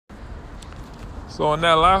So in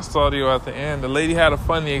that last audio at the end, the lady had a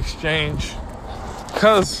funny exchange.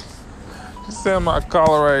 Because she said my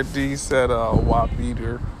caller ID said WAP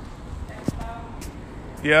eater.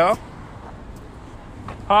 Yeah?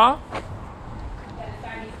 Huh?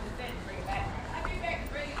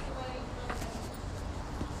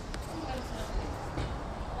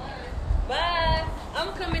 Bye.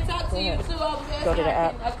 I'm coming to talk to you too. Go to the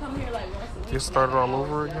app. I come here like once a week. Get started all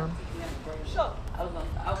over again? Sure. I was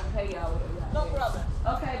gonna pay y'all. No problem.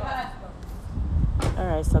 Okay, bye.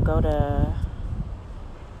 Alright, so go to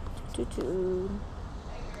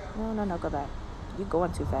No, go back. You're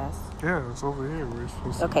going too fast. Yeah, it's over here. We're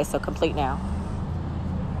supposed to... Okay, so complete now.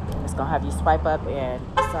 It's gonna have you swipe up and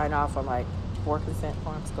sign off on like 4 consent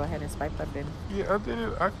forms. Go ahead and swipe up and Yeah, I did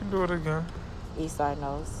it. I can do it again. e-sign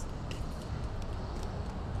those.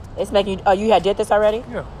 It's making you... Oh, you did this already?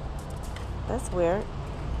 Yeah. That's weird.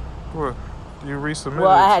 What? You resubmitted? Well,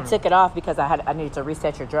 I took it off because I needed to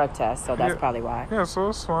reset your drug test, so that's probably why. Yeah, so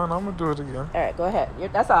it's fine. I'm gonna do it again. All right, go ahead.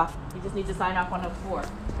 That's all. You just need to sign off on the 4.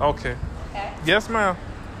 Okay. Okay. Yes, ma'am.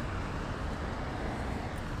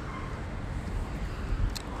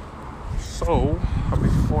 So,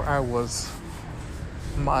 before I was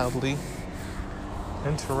mildly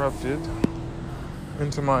interrupted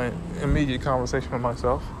into my immediate conversation with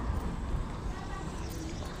myself.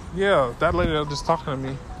 Yeah, that lady that was just talking to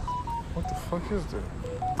me. What the fuck is that?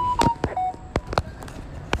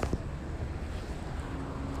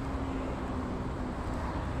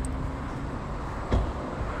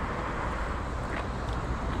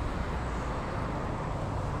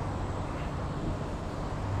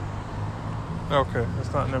 Okay,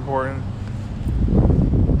 it's nothing important.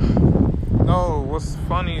 No, what's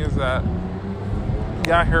funny is that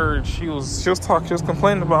I heard she was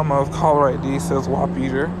complaining about my caller ID says WAP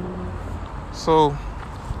eater. So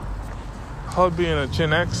her being a Gen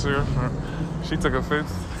Xer, she took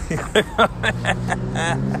offense.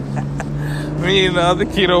 Me and the other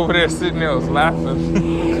kid over there sitting there was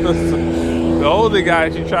laughing. The older guy,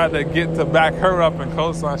 she tried to get to back her up and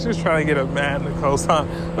co-sign. She was trying to get a man to co-sign.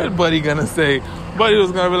 What Buddy gonna say? Buddy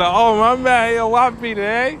was gonna be like, "Oh, my man, yo, WAP eater,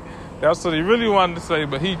 eh?" That's what he really wanted to say,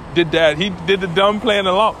 but he did that. He did the dumb playing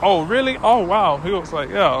along. Oh, really? Oh, wow. He was like,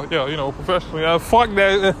 yeah, you know, professionally. Fuck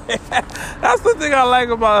that. That's the thing I like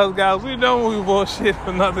about us guys. We know we bullshit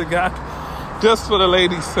another guy just for the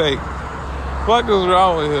lady's sake. Fuck is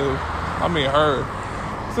wrong with him? I mean, her.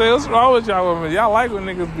 Say, what's wrong with y'all women? Y'all like when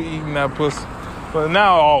niggas be eating that pussy. But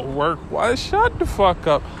now all work. Why? Shut the fuck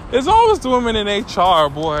up. It's always the women in HR,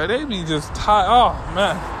 boy. They be just tired. Oh,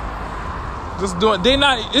 man. Just doing,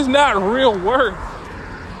 it's not real work.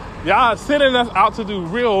 Y'all sending us out to do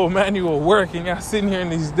real manual work, and y'all sitting here in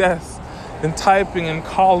these desks and typing and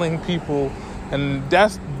calling people, and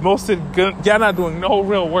that's most of y'all not doing no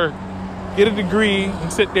real work. Get a degree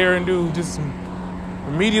and sit there and do just some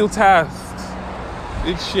remedial tasks.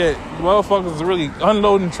 Big shit. Motherfuckers are really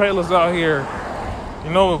unloading trailers out here,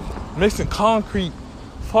 you know, mixing concrete,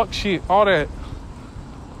 fuck shit, all that.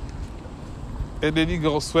 And then you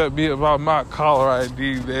go sweat me about my caller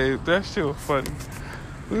ID, babe. That shit was funny.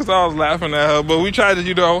 At least I was laughing at her, but we tried to,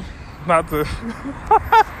 you know, not to.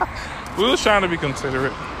 We was trying to be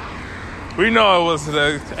considerate. We know it was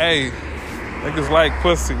hey, niggas like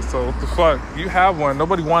pussy, so what the fuck? You have one.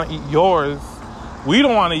 Nobody want to eat yours. We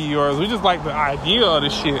don't want to eat yours. We just like the idea of the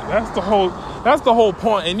shit. That's the whole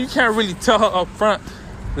point. And you can't really tell her up front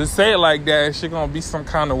to say it like that. Shit gonna be some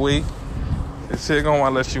kind of way. And shit gonna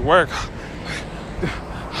want to let you work.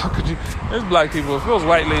 How could you? There's black people. If it was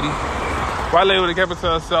white lady would have kept it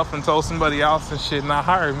to herself and told somebody else and shit, and not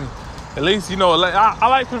hired me. At least, you know, like, I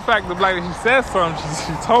like the fact that black lady, she said something.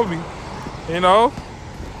 She told me, you know,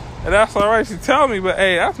 and that's all right. She tell me, but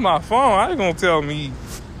hey, that's my phone. I ain't gonna tell me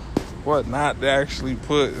what not to actually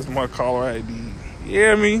put as my caller ID. You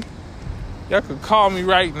hear me? Y'all could call me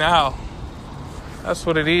right now. That's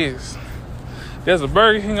what it is. There's a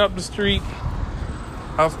Burger King up the street.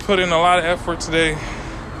 I've put in a lot of effort today.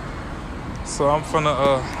 So I'm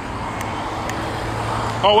finna,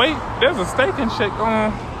 oh wait, there's a Steak and Shake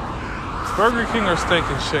on. Burger King or Steak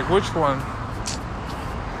and Shake? Which one?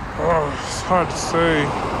 Oh, it's hard to say.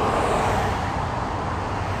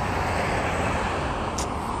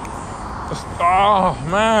 Oh,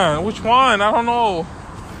 man, which one? I don't know.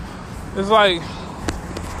 It's like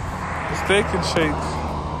the Steak and Shake.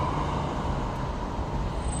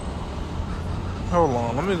 Hold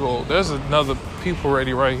on, let me go. There's another People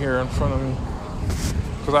Ready right here in front of me.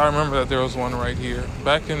 Because I remember that there was one right here.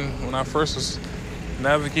 Back when I first was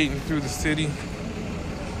navigating through the city,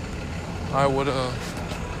 I would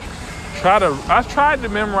I tried to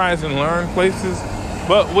memorize and learn places.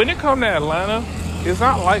 But when it comes to Atlanta, it's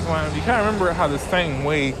not like Miami. You can't remember how the same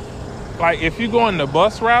way. Like, if you go in the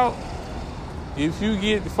bus route, if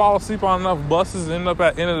you fall asleep on enough buses and end up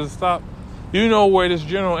at the end of the stop, you know where this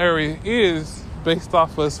general area is based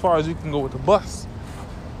off of as far as you can go with the bus.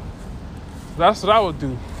 That's what I would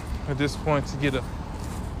do at this point to get a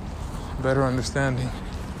better understanding.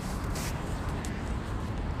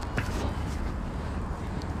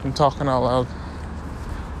 I'm talking out loud.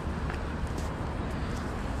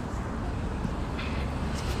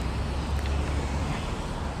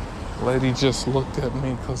 Lady just looked at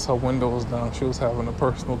me because her window was down. She was having a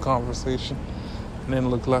personal conversation and then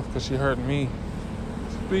looked left because she heard me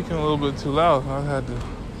speaking a little bit too loud. I had to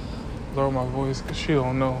lower my voice because she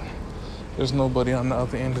don't know there's nobody on the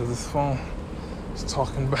other end of this phone just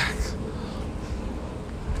talking back.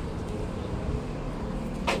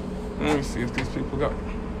 Let me see if these people got...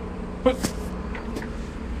 What?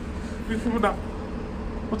 These people got...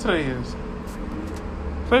 What today is?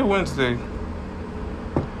 Today Wednesday.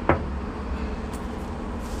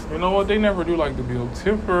 You know what? They never do like to be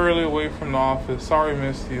temporarily away from the office. Sorry,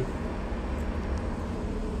 missed you.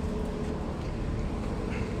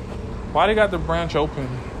 Why they got the branch open?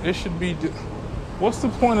 It should be... What's the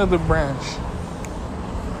point of the branch?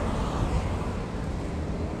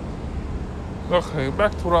 Okay,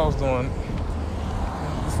 back to what I was doing.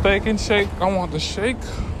 Steak and shake. I want the shake.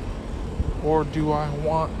 Or do I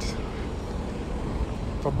want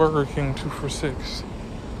the Burger King 2 for $6?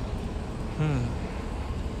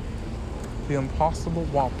 The Impossible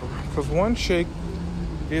Whopper. Because one shake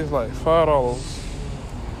is like $5.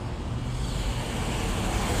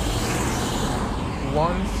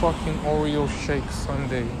 One fucking Oreo shake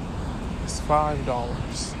sundae is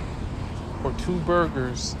 $5. Or 2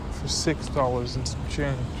 burgers for $6 and some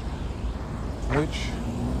change. Which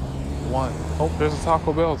one? Oh, there's a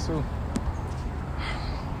Taco Bell too.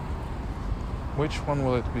 Which one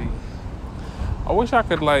will it be? I wish I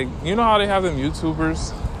could, like, you know how they have them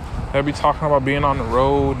YouTubers that be talking about being on the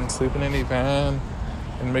road and sleeping in a van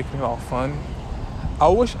and making it all fun? I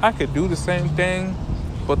wish I could do the same thing,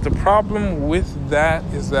 but the problem with that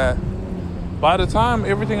is that by the time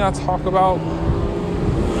everything I talk about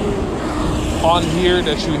on here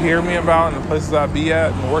that you hear me about and the places I be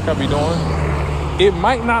at and the work I be doing, it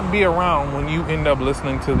might not be around when you end up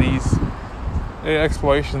listening to these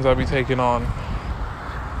explorations I be taking on.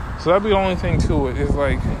 So that'd be the only thing to it, is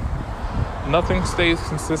like nothing stays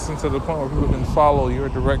consistent to the point where people can follow your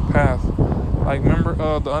direct path. Like, remember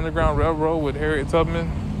the Underground Railroad with Harriet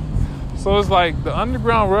Tubman? So it's like the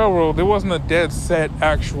Underground Railroad, there wasn't a dead set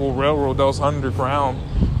actual railroad that was underground,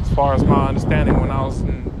 as far as my understanding. When I was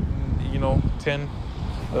in, 10,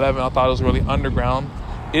 11, I thought it was really underground.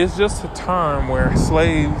 It's just a term where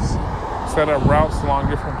slaves set up routes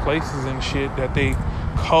along different places and shit that they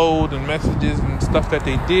code and messages and stuff that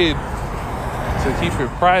they did to keep it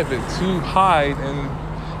private, to hide and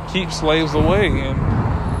keep slaves away. And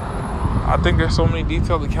I think there's so many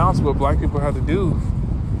detailed accounts of what black people had to do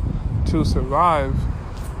to survive.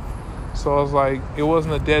 So it's like, it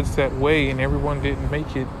wasn't a dead set way, and everyone didn't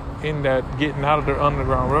make it in that getting out of their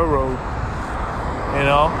Underground Railroad.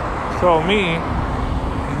 So me,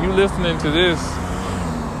 you listening to this,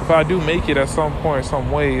 if I do make it at some point,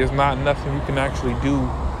 some way, it's not nothing you can actually do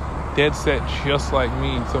dead set just like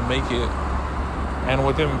me to make it. And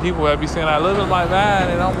with them people that be saying, I live in my van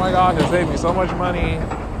and oh my God, it saved me so much money.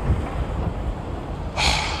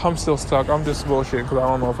 I'm still stuck. I'm just bullshit because I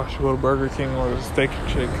don't know if I should go to Burger King or the Steak and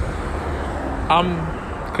Shake. I'm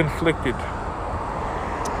conflicted.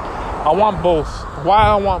 I want both. Why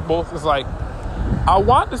I want both is like, I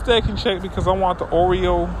want the Steak and Shake because I want the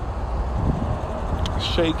Oreo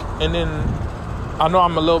shake, and then I know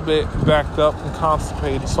I'm a little bit backed up and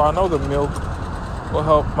constipated, so I know the milk will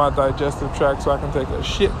help my digestive tract so I can take a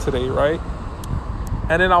shit today, right?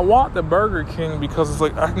 And then I want the Burger King because it's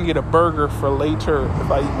like I can get a burger for later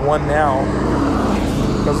if I eat one now,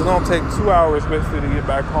 because it's gonna take 2 hours basically to get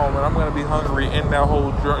back home, and I'm gonna be hungry in that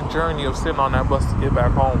whole journey of sitting on that bus to get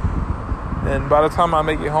back home. And by the time I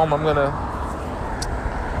make it home, I'm gonna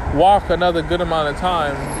walk another good amount of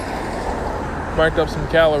time, rack up some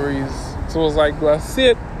calories. So it's like, do I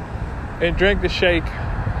sit and drink the shake,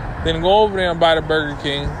 then go over there and buy the Burger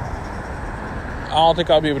King? I don't think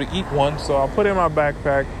I'll be able to eat one, so I'll put it in my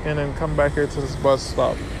backpack and then come back here to this bus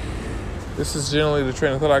stop. This is generally the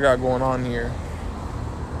train of thought I got going on here.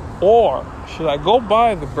 Or should I go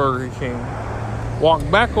buy the Burger King, walk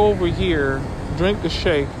back over here, drink the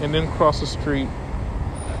shake, and then cross the street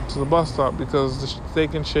to the bus stop, because the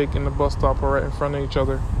Steak and Shake and the bus stop are right in front of each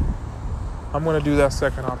other? I'm going to do that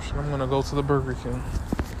second option. I'm going to go to the Burger King.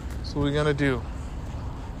 That's what we're going to do.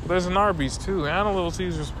 There's an Arby's too, and a Little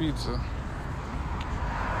Caesar's Pizza.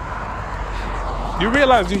 You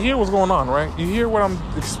realize, you hear what's going on, right? You hear what I'm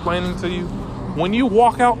explaining to you? When you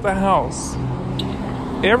walk out the house,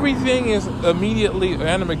 everything is immediately,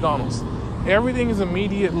 and a McDonald's, everything is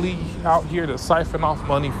immediately out here to siphon off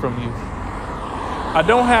money from you. I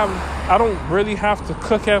don't really have to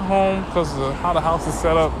cook at home because of how the house is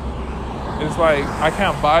set up. It's like, I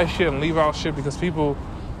can't buy shit and leave out shit because people,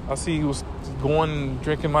 I see was going and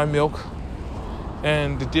drinking my milk,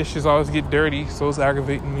 and the dishes always get dirty, so it's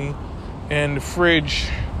aggravating me. And the fridge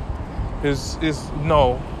is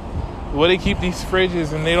no. Where they keep these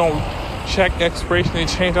fridges and they don't check expiration, they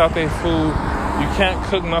change out their food. You can't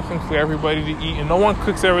cook nothing for everybody to eat, and no one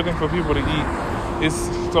cooks everything for people to eat. It's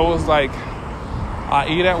like I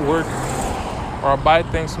eat at work, or I buy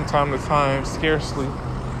things from time to time, scarcely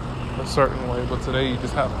a certain way, but today you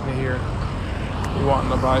just happen to hear you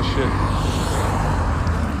wanting to buy shit.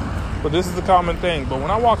 But this is the common thing. But when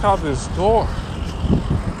I walk out this door,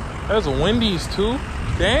 there's a Wendy's too.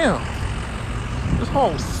 Damn. This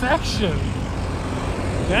whole section.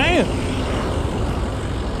 Damn.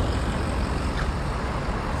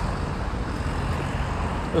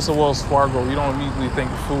 It's a Wells Fargo. You don't immediately think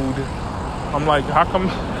food. I'm like, how come?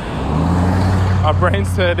 My brain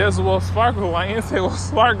said there's a Wells Fargo. I ain't say Wells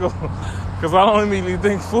Fargo because I don't immediately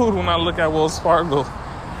think food when I look at Wells Fargo.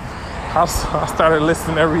 I started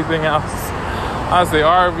listing everything else. I say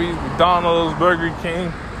Arby's, McDonald's, Burger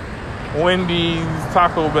King, Wendy's,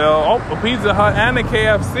 Taco Bell, oh, a Pizza Hut, and a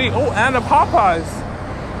KFC, oh, and a Popeyes.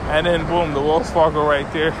 And then boom, the Wells Fargo right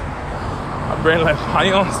there. My brain like, why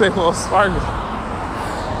you don't say Wells Fargo?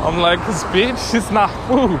 I'm like, cause bitch, it's not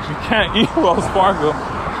food. You can't eat Wells Fargo,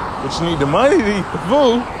 but you need the money to eat the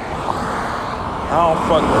food. I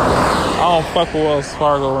don't fuck with Wells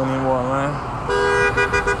Fargo anymore, man.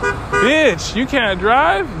 Bitch, you can't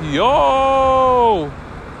drive? Yo!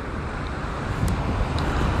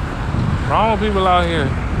 Wrong people out here.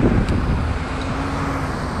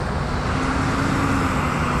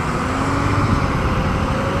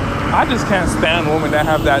 I just can't stand women that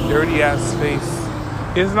have that dirty ass face.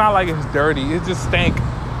 It's not like it's dirty, it just stank.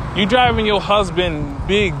 You driving your husband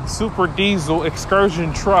big super diesel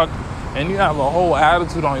excursion truck and you have a whole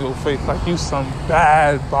attitude on your face like you some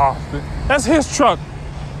bad bastard. That's his truck.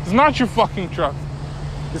 It's not your fucking truck.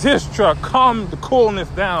 It's his truck. Calm the coolness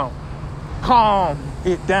down. Calm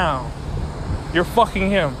it down. You're fucking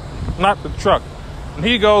him, not the truck. When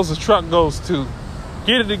he goes, the truck goes too.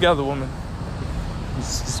 Get it together, woman.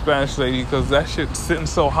 It's the Spanish lady, because that shit's sitting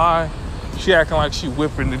so high. She acting like she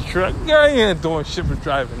whipping the truck. Girl, you ain't doing shit for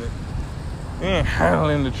driving it. You ain't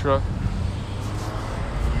handling the truck.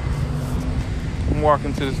 I'm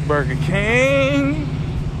walking to this Burger King.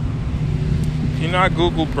 You know, I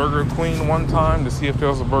Googled Burger Queen one time to see if there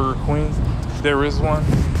was a Burger Queen. There is one,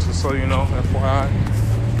 just so you know, FYI.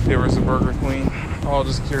 There is a Burger Queen. I was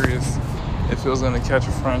just curious if it was going to catch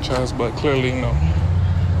a franchise, but clearly no.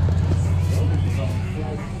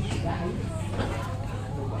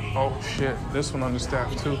 Oh shit, this one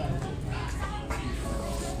understaffed too.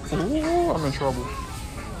 Ooh, I'm in trouble.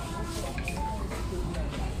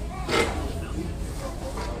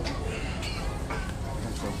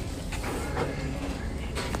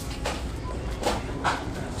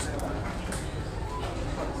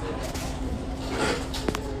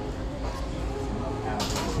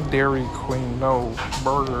 Dairy Queen, no.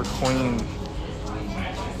 Burger Queen.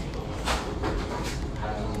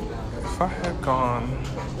 If I had gone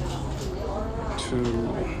to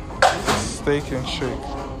Steak and Shake,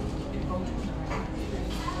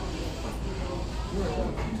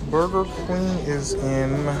 Burger Queen is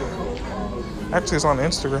in, actually it's on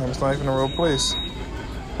Instagram, it's not even a real place. I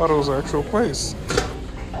thought it was an actual place.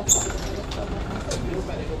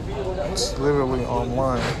 It's literally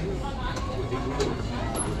online.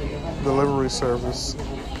 Delivery service.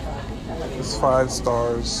 It's 5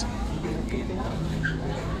 stars.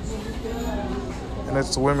 And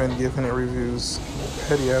it's women giving it reviews.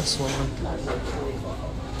 Petty ass women.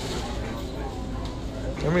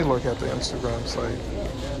 Let me look at the Instagram site.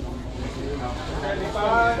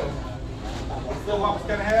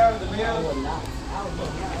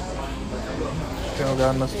 They don't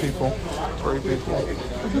got enough people. 3 people.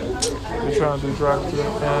 They're trying to do drive-thru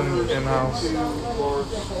and in-house.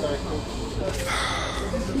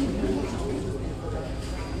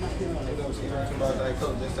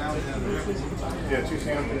 Yeah, 2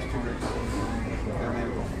 sandwiches, 2 drinks.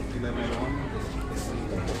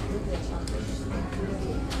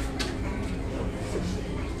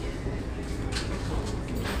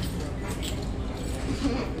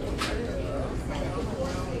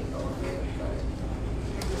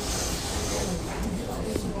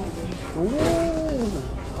 Ooh,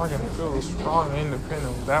 I can feel the strong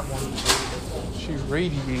independence with that one. She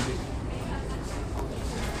radiated.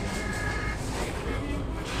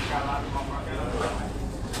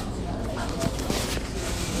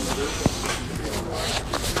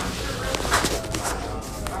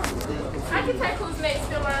 I can take who's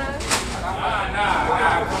next in line.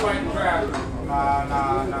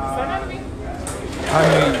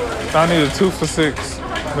 I need a 2 for $6.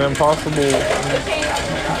 The Impossible. You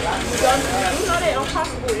know that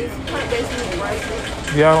Impossible is plant-based meat, right?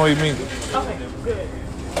 Yeah, I don't eat meat. Okay, good.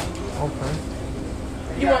 Okay.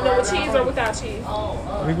 You want them with cheese or without cheese?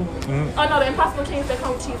 Mm, Oh no, the Impossible Kings that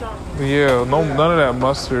come with cheese on them. yeah, no, none of that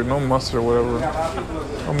mustard. No mustard, whatever.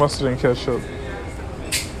 No mustard and ketchup.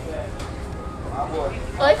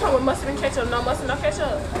 Oh, they come with mustard and ketchup. No mustard, no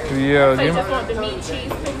ketchup. Yeah, So you just want the meat,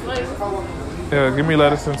 cheese, pig flavor? yeah, give me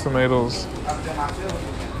lettuce and tomatoes.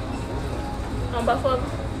 On both of them?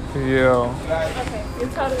 Yeah. Okay,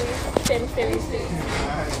 it's totally $7.76.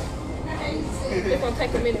 It's gonna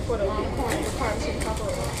take a minute for the corn to pop up.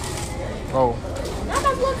 Oh. Y'all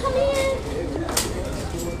guys wanna come in?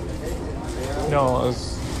 No,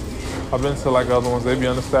 I've been to like other ones. They be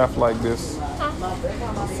understaffed like this. Huh?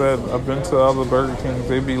 I said I've been to other Burger Kings.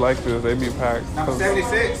 They be like this. They be packed.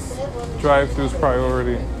 76. Drive-through's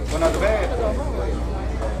priority. One other bag.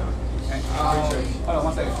 Hold on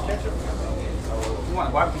 1 second. You want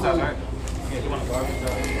a barbecue sauce, right? Yeah, you want a barbecue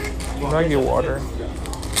sauce. Can I get water?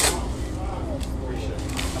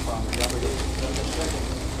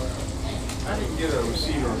 I didn't get a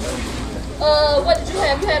receiver. What did you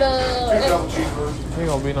have? You had a He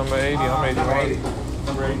gonna be number 80. I'm 81.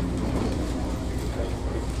 Number 80.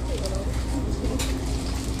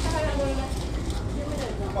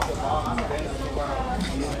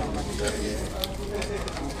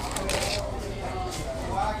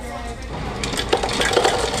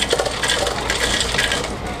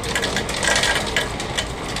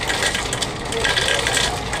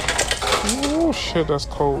 Oh shit, that's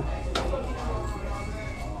cold.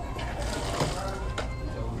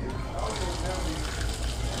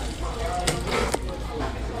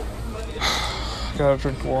 Gotta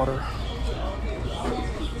drink water.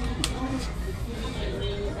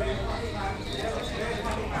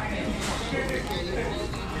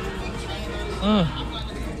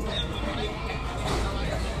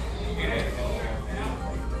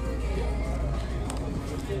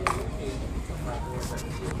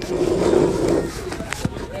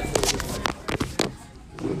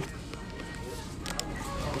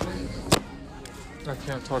 I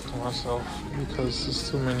can't talk to myself because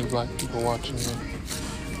there's too many black people watching me.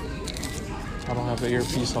 I don't have the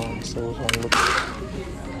earpiece on, so it won't look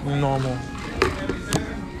normal.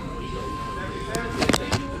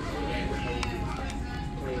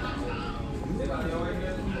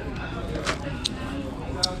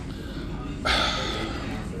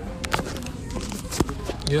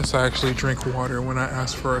 Yes, I actually drink water when I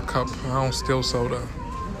ask for a cup. I don't steal soda.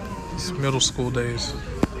 It's middle school days.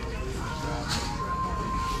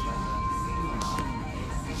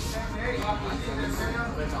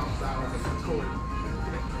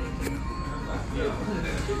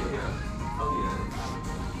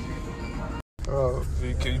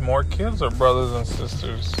 More kids or brothers and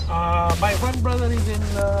sisters? My one brother is in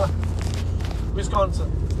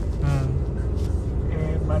Wisconsin,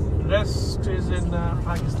 and my rest is in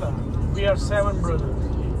Pakistan. We are 7 brothers.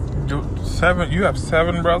 You have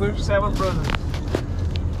 7 brothers? 7 brothers,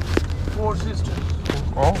 4 sisters.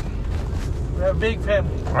 Oh, We have a big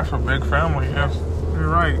family. that's a big family. Yes, you're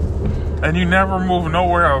right. And you never moved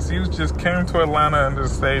nowhere else. You just came to Atlanta and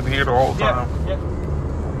just stayed here the whole time. Yeah.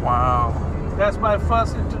 Wow. That's my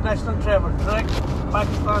first international travel, direct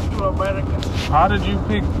Pakistan to America. How did you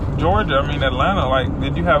pick Georgia? I mean, Atlanta. Like,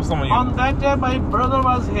 did you have someone? On that time, my brother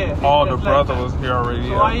was here. Oh, in the Atlanta. brother was here already. So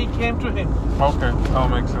Yeah. I came to him. Okay, that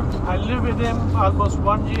makes sense. I lived with him almost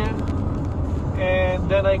 1 year, and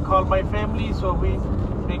then I called my family, so we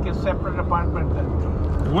make a separate apartment then.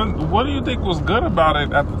 What do you think was good about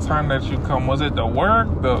it at the time that you come? Was it the work,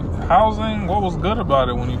 the housing? What was good about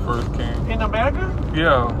it when you first came? In America?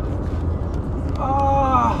 Yeah.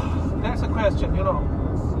 That's a question, you know.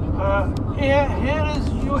 Here is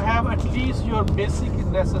you have at least your basic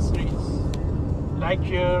necessities, like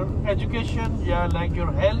your education, like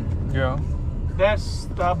your health. Yeah. That's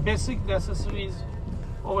the basic necessities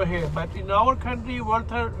over here. But in our country,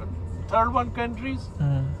 third world countries,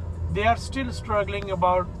 they are still struggling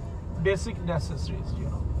about basic necessities, you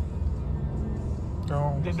know.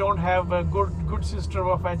 Oh. They don't have a good system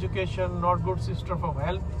of education, not good system of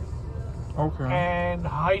health. Okay. And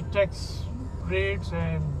high tax rates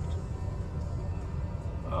and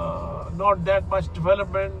not that much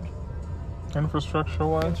development.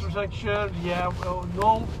 Infrastructure-wise? Infrastructure, yeah,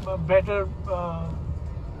 no better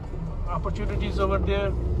opportunities over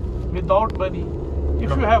there without money. If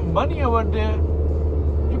you have money over there,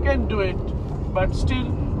 you can do it, but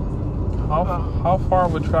still. How far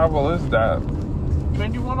of a travel is that?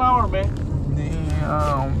 21 hour, man.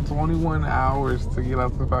 Damn, 21 hours to get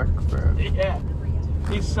out to Pakistan. Yeah,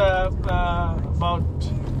 it's about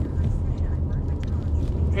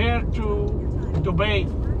here to Dubai.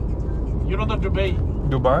 You know the Dubai?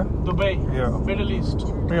 Dubai? Dubai, Yeah. Middle East.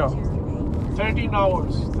 Yeah. 13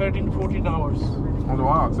 hours, 13, 14 hours. Oh,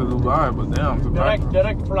 wow, to Dubai, but damn, to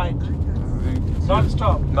Direct flight,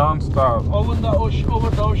 non-stop. Non-stop. Over the ocean,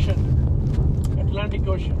 Atlantic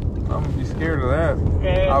Ocean. I'm gonna be scared of that.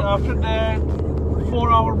 And after that,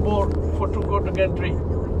 4 hour boat to go to Gantry.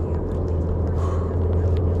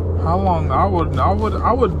 How long? I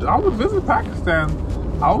would visit Pakistan.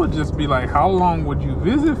 I would just be like, how long would you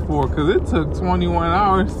visit for? Because it took 21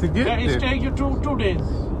 hours to get Yeah, there. it takes you two days.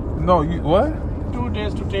 No, you what? 2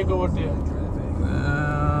 days to take over there.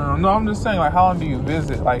 No, I'm just saying, like, how long do you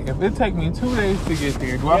visit? Like, if it take me 2 days to get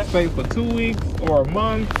there, do I stay for 2 weeks or a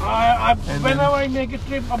month? Whenever I make a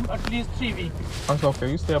trip, at least 3 weeks. That's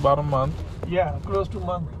okay. You stay about a month. Yeah, close to a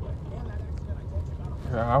month.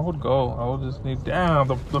 Yeah, I would go. I would just need. Damn,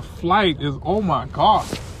 the flight is. Oh my god.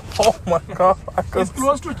 Oh my god. It's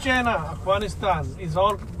close to China, Afghanistan. It's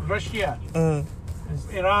all Russia. It's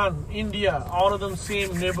Iran, India. All of them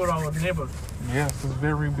same neighbor, our neighbor. Yes, it's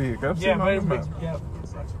very big. I've Yeah, seen very on the big. map. Yeah.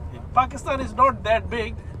 Pakistan is not that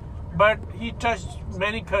big, but he touched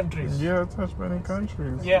many countries. Yeah, it touched many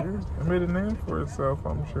countries. Yeah. It made a name for itself,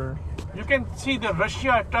 I'm sure. You can see the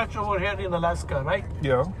Russia touch over here in Alaska, right?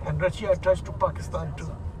 Yeah. And Russia touched to Pakistan too.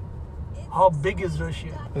 How big is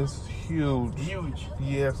Russia? It's huge. Huge.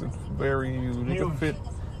 Yes, it's very huge. Huge.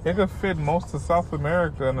 It could fit most of South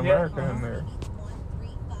America and America in there.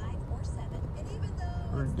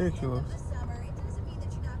 Ridiculous.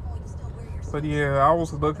 But yeah, I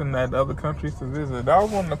was looking at other countries to visit. That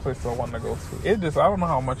was one of the places I wanted to go to. It just, I don't know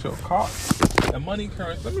how much it'll cost. The money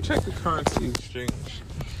currency, let me check the currency exchange.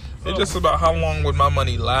 It's just about how long would my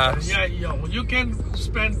money last. Yeah, you can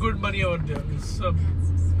spend good money over there. It's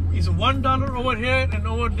 $1 over here, and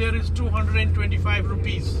over there is 225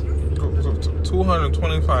 rupees.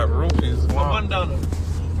 225 rupees. Wow. For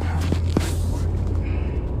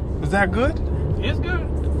 $1. Is that good? It's good.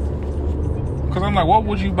 Because I'm like, what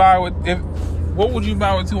would you buy with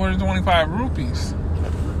 225 rupees?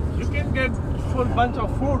 You can get full bunch of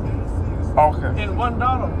food Okay. in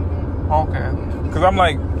 $1. Okay. Because I'm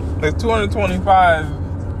like, if 225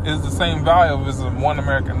 is the same value as $1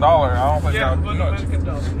 American dollar, I don't think that would be much. American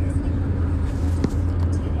dollar.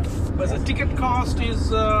 But the ticket cost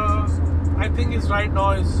is, I think it's right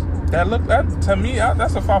now is... That to me,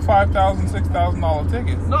 that's a $5,000, $6,000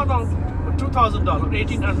 ticket. No, $2,000,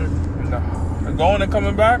 $1,800. No. Going and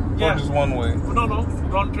coming back? Yeah. Or just one way? No,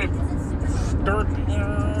 round trip.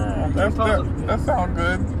 That sounds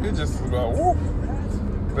good. It just about, whoop.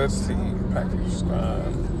 Let's see.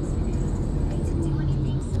 Pakistan.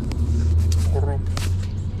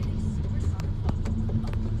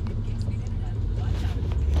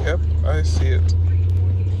 Yep, I see it.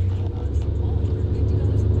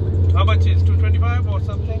 How much is 225 or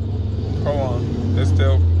something? Hold on. It's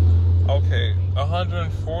still okay.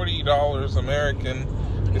 $140 American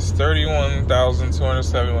is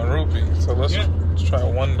 31,271 rupees. So let's try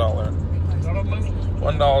 $1. A lot of money.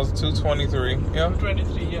 $1 is 223. Yeah.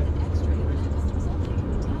 223, yeah.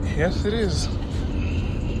 Yes, it is.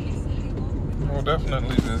 We'll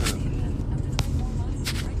definitely visit.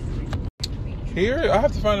 Here? I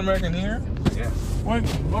have to find American here? Yeah. What?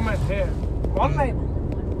 Woman here.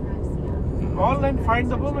 Online, find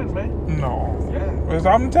the woman, man. No. Yeah. Because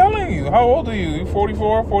I'm telling you. How old are you? You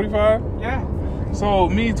 44, 45? Yeah. So,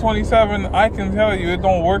 me, 27, I can tell you it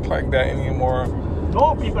don't work like that anymore.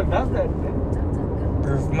 No, people does that, man.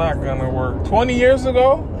 It's not gonna work. 20 years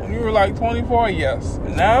ago, when you were like 24, yes.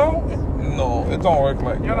 Now, no, it don't work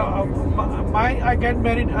like that. You know, I get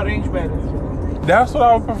married arranged marriage. That's what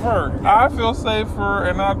I would prefer. I feel safer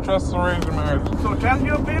and I trust arranged marriage. So tell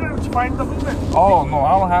your parents, find the woman. Oh, no,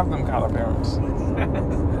 I don't have them kind of parents.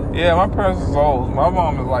 Yeah, my parents is old. My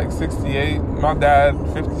mom is like 68. My dad,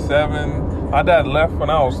 57. My dad left when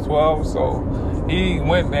I was 12, so he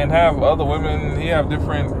went and have other women. He have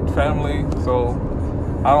different family, so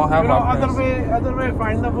I don't have my parents. Other way,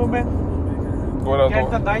 find the woman. What else? Get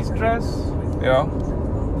the nice dress. Yeah.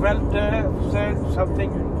 Well said,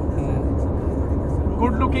 something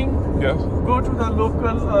good looking. Yes. Go to the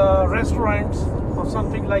local restaurants or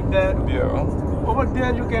something like that. Yeah. Over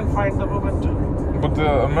there you can find the woman too. But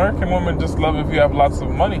the American women just love if you have lots of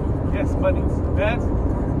money. Yes, money. That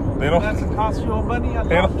They don't. cost you money a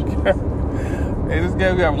They lot. don't care. They just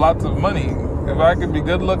care if you have lots of money. If I could be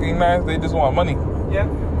good looking, nice, they just want money. Yeah.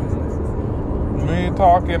 Me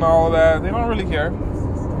talking, all of that, they don't really care.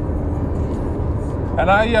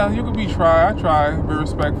 And you could I try, be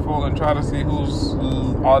respectful and try to see who's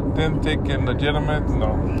authentic and legitimate.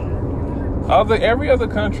 No. Every other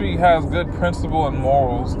country has good principle and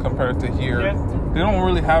morals compared to here. Yeah. They don't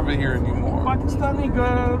really have it here anymore. Pakistani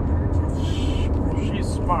girl, she's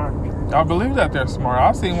smart. I believe that they're smart.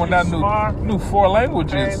 I've seen one that knew 4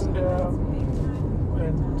 languages. And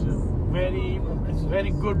it's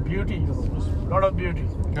very good beauty, you know. There's a lot of beauty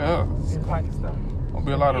Yeah. in Pakistan. There'll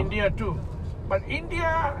be a lot of India too. But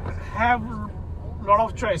India have a lot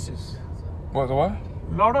of choices. what?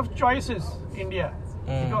 Lot of choices, India.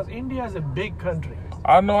 Mm. Because India is a big country.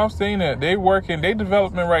 I know, I've seen it. They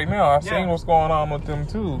development right now. I've seen what's going on with them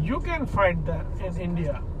too. You can find that in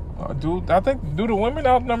India. Do the women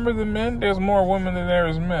outnumber the men? There's more women than there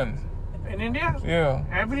is men. In India, Yeah.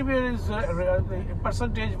 everywhere is the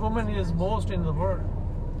percentage women is most in the world.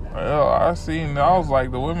 Yeah, I was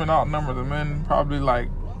like, the women outnumber the men probably like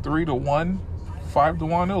 3-1,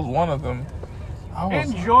 5-1. It was one of them.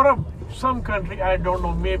 In Europe, some country, I don't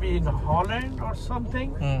know, maybe in Holland or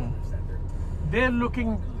something, they're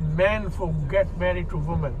looking men for get married to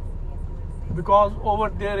women. Because over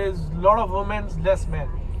there is a lot of women, less men.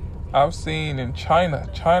 I've seen in China.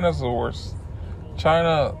 China's the worst.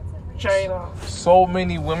 China, so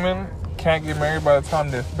many women can't get married by the time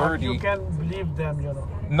they're 30. But you can believe them, you know.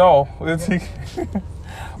 No, it's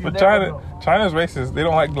but never know. China's racist. They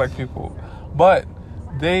don't like black people, but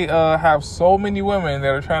they have so many women that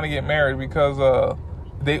are trying to get married because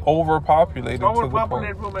they overpopulated.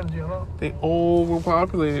 Overpopulated women, you know. They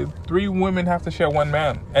overpopulated. 3 women have to share 1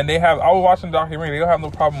 man, and I was watching the documentary. They don't have no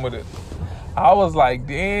problem with it. I was like,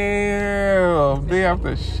 damn, they have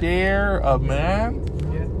to share a man.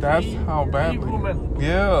 Yeah. That's how badly. 3 women.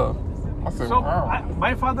 Yeah. I said, So wow.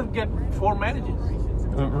 my father get 4 marriages.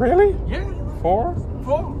 Really? Yeah, 4?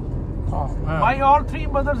 4. Oh man. My all 3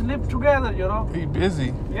 mothers live together, you know. He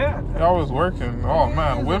busy. Yeah. He always working. Oh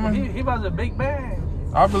man, women. He was a big man.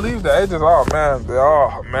 I believe that. It's just oh man.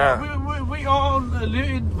 We all live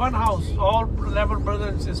in one house, all 11 brothers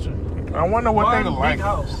and sisters. I wonder what they One look like. big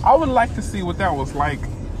house. I would like to see what that was like,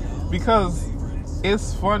 because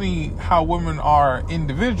it's funny how women are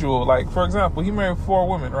individual. Like for example, he married 4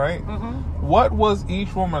 women, right? Mm-hmm. What was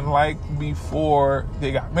each woman like before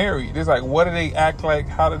they got married? It's like, what do they act like?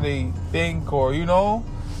 How do they think? Or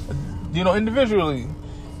individually.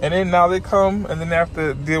 And then now they come and then they have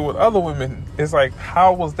to deal with other women. It's like,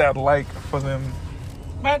 how was that like for them?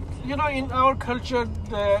 But in our culture,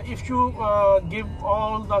 if you give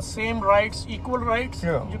all the same rights, equal rights,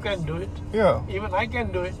 you can do it. Yeah. Even I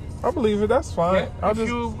can do it. I believe it. That's fine. Yeah. If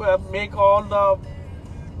you make all the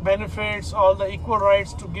benefits, all the equal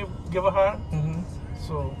rights to give her,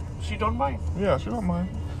 so she don't mind. Yeah, she don't mind.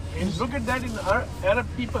 And look at that in Arab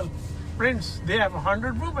people. Prince, they have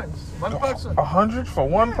 100 women, one person. 100 for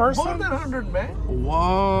one person? More than 100, man.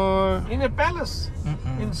 What? In a palace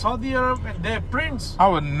in Saudi Arabia, they're prince. I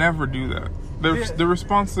would never do that. The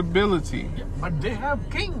responsibility. Yeah, but they have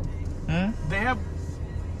king. They have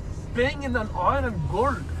paying in an oil and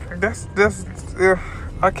gold. That's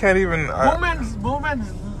I can't even. Women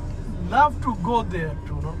love to go there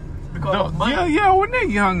too, no? Because of money. Yeah, when they're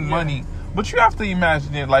young, money. But you have to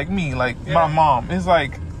imagine it like me, like my mom. It's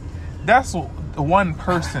like, that's one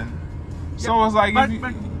person. So it's like,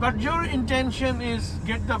 but your intention is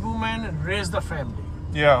get the woman and raise the family.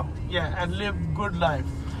 Yeah, and live good life.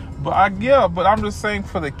 But I'm just saying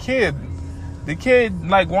for the kid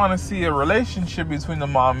like want to see a relationship between the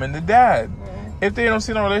mom and the dad. If they don't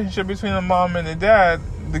see no relationship between the mom and the dad,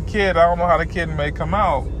 the kid, I don't know how the kid may come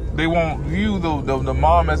out. They won't view the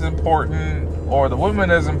mom as important or the woman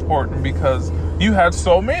as important because you had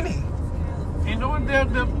so many. You know,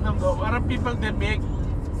 the Arab people, they make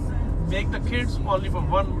the kids only for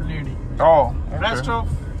one lady. Oh, okay. Rest of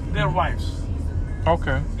their wives.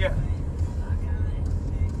 Okay. Yeah.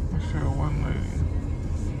 Sure, one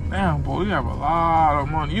lady. Damn, boy, you have a lot of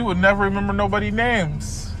money. You would never remember nobody's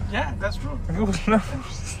names. Yeah, that's true. You would never.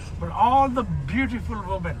 But all the beautiful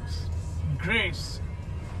women, grace,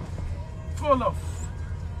 full of.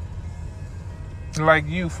 Like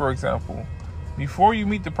you, for example. Before you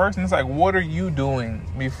meet the person, it's like, what are you doing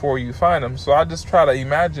before you find them? So I just try to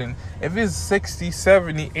imagine, if it's 60,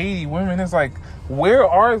 70, 80 women, it's like, where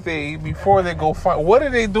are they before they go find? What are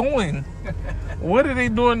they doing? What are they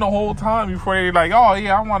doing the whole time before they like, oh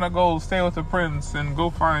yeah, I want to go stay with the prince and go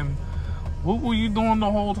find... What were you doing the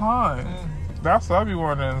whole time? That's what I be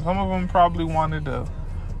wondering. Some of them probably wanted to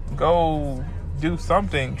go do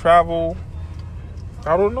something, travel.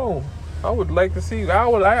 I don't know. I would like to see. I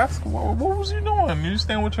would ask, what was you doing? You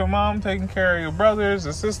staying with your mom, taking care of your brothers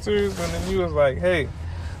and sisters, and then you was like, hey,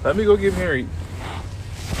 let me go get married.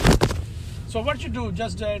 So what you do?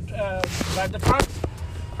 Just drive the truck?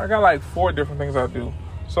 I got like 4 different things I do.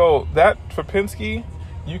 So that for Penske,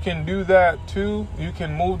 you can do that too. You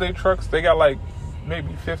can move their trucks. They got like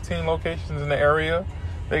maybe 15 locations in the area.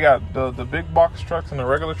 They got the big box trucks and the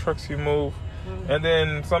regular trucks you move. And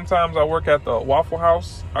then sometimes I work at the Waffle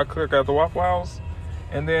House. I cook at the Waffle House.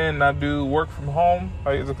 And then I do work from home.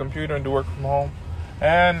 I use a computer and do work from home.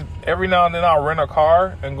 And every now and then I'll rent a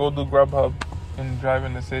car and go do Grubhub and drive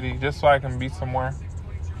in the city just so I can be somewhere.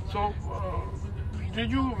 So, did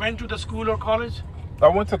you went to the school or college? I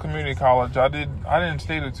went to community college. I didn't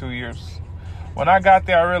stay there 2 years. When I got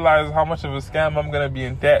there, I realized how much of a scam I'm going to be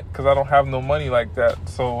in debt because I don't have no money like that.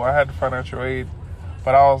 So I had financial aid.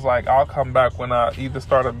 But I was like, I'll come back when I either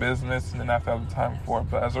start a business and then I have to have the time for it.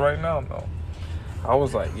 But as of right now, no. I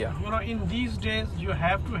was like, yeah. You know, in these days, you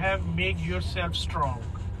have to make yourself strong.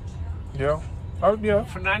 Yeah. Oh, yeah.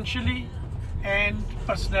 Financially and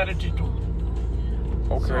personality too.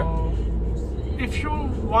 Okay. So, if you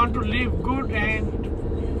want to live good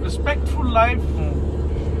and respectful life,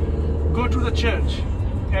 go to the church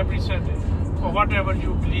every Sunday or whatever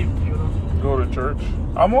you believe, you know. Go to church.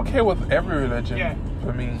 I'm okay with every religion. Yeah.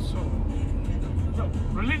 For me. So, no,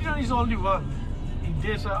 religion is only one.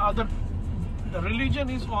 There's other. The religion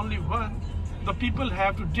is only one. The people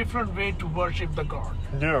have a different way to worship the God.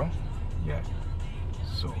 Yeah. Yeah.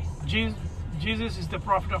 So Jesus is the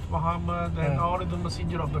prophet of Muhammad and all is the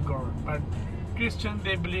messenger of the God. But Christian,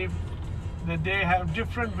 they believe that they have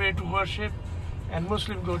different way to worship, and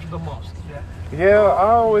Muslim go to the mosque. Yeah. Yeah,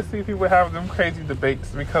 I always see people have them crazy debates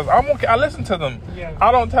because I'm okay. I listen to them. Yeah.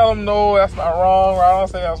 I don't tell them no, that's not wrong, or I don't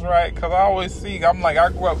say that's right because I always see. I'm like, I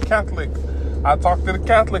grew up Catholic. I talk to the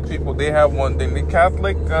Catholic people. They have one thing. The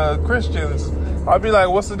Catholic Christians, I'll be like,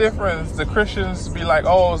 what's the difference? The Christians be like,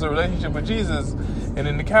 oh, it's a relationship with Jesus. And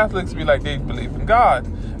then the Catholics be like, they believe in God.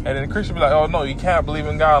 And then the Christians be like, oh, no, you can't believe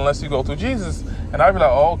in God unless you go through Jesus. And I'd be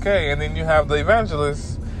like, oh, okay. And then you have the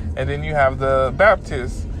evangelists. And then you have the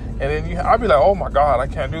Baptists. And then I'd be like, oh, my God, I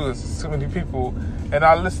can't do this. There's too many people. And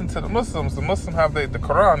I listen to the Muslims. The Muslims have the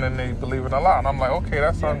Quran and they believe in Allah. And I'm like, okay,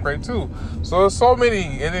 that sounds great too. So there's so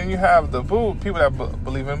many. And then you have the people that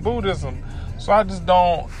believe in Buddhism. So I just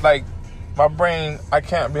don't, like, my brain, I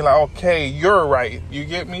can't be like, okay, you're right. You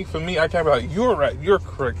get me? For me, I can't be like, you're right, you're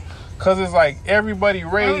correct. Because it's like everybody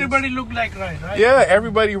raised. Everybody look like right? Yeah,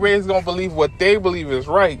 everybody raised going to believe what they believe is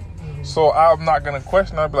right. Mm-hmm. So I'm not going to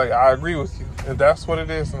question. I'll be like, I agree with you. If that's what it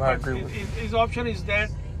is, then I agree with you. His option is that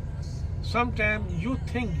sometimes you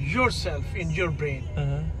think yourself in your brain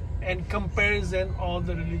and comparison all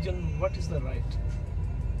the religion, what is the right?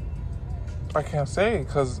 I can't say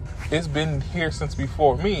because it's been here since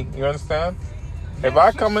before me. You understand? Yeah, if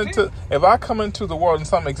I come into the world and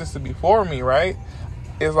something existed before me, right?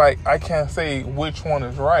 It's like I can't say which one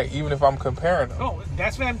is right, even if I'm comparing them. No,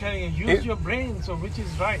 that's what I'm telling you. Use your brain. So which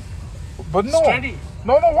is right? But no, Study.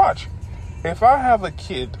 No. Watch. If I have a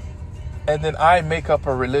kid, and then I make up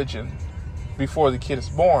a religion before the kid is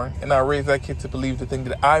born, and I raise that kid to believe the thing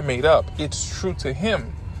that I made up, it's true to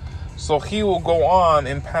him. So he will go on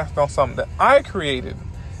and pass down something that I created.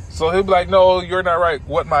 So he'll be like, no, you're not right.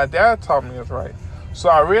 What my dad taught me is right. So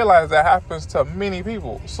I realize that happens to many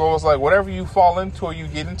people. So it's like whatever you fall into or you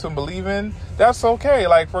get into and believe in, that's okay.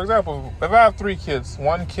 Like, for example, if I have 3 kids,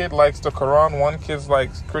 one kid likes the Quran, one kid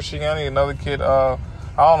likes Christianity, another kid, I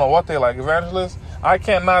don't know what they like, evangelists. I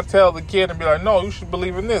cannot tell the kid and be like, no, you should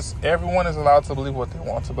believe in this. Everyone is allowed to believe what they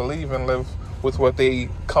want to believe and live with what they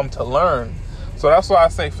come to learn. So that's why I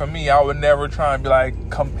say for me, I would never try and be like,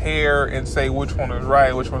 compare and say which one is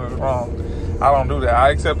right, which one is wrong. I don't do that. I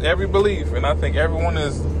accept every belief, and I think everyone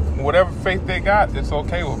is, whatever faith they got, it's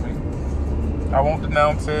okay with me. I won't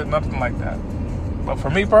denounce it, nothing like that. But for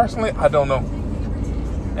me personally, I don't know.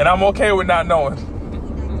 And I'm okay with not knowing.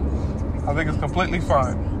 I think it's completely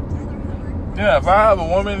fine. Yeah, if I have a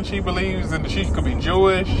woman, she believes that she could be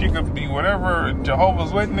Jewish, she could be whatever,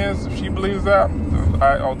 Jehovah's Witness, if she believes that,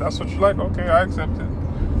 that's what you like, okay, I accept it.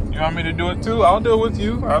 You want me to do it too? I'll do it with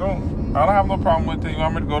you. I don't have no problem with it. You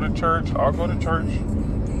want me to go to church? I'll go to church.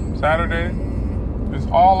 Saturday. It's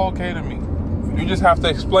all okay to me. You just have to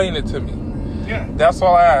explain it to me. Yeah. That's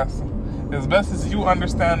all I ask. As best as you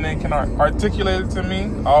understand and can articulate it to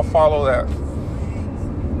me, I'll follow that.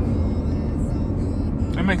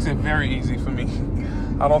 It makes it very easy for me.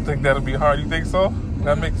 I don't think that'll be hard. You think so?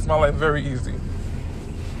 That makes my life very easy.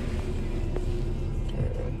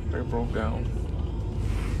 They broke down.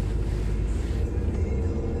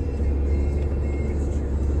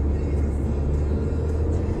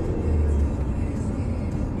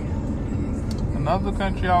 Another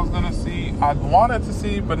country I was gonna see, I wanted to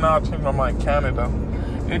see, but now I changed my mind, Canada.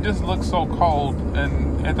 It just looks so cold,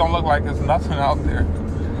 and it don't look like there's nothing out there.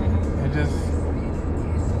 It just,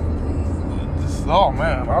 oh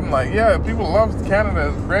man, I'm like, yeah, people love Canada,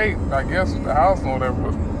 it's great, I guess, with the house and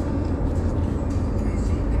whatever, but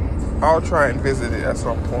I'll try and visit it at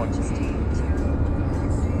some point.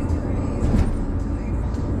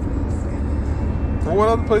 But what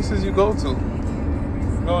other places you go to?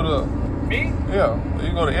 Go to... Me? Yeah,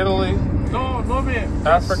 you go to Italy? No, man.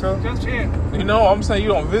 Africa? Just here. You know, I'm saying you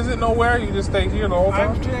don't visit nowhere, you just stay here the whole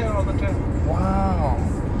time? I'm here all the time. Wow.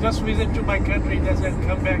 Just visit to my country, that's it,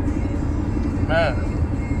 come back. Man.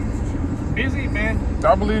 Busy, man.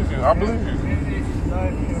 I believe you, I believe you. Busy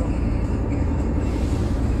life, you know.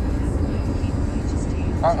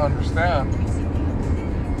 I understand.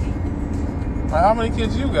 Now, how many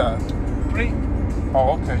kids you got? 3.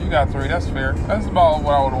 Oh, okay, you got 3, that's fair. That's about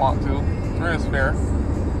what I would want to. 3 is fair.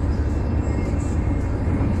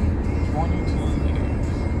 22 years.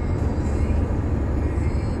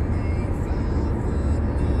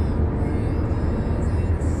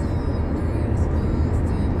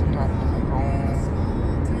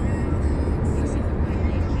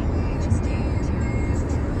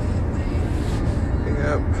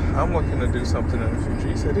 Yep, I'm looking to do something in the future.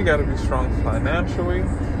 He said he got to be strong financially,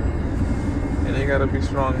 and he got to be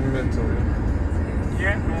strong mentally.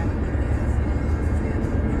 Yeah, man.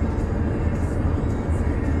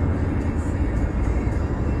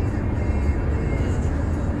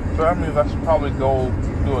 So that means I should probably go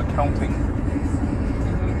do accounting.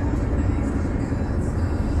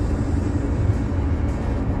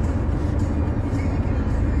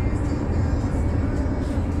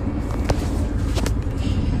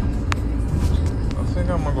 I think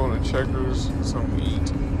I'm gonna go to Checkers, some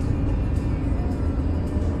eat.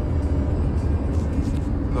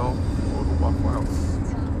 No, go to Waffle House.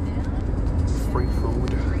 Free food.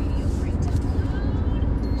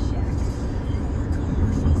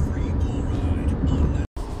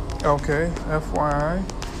 Okay, FYI,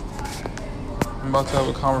 I'm about to have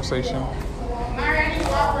a conversation.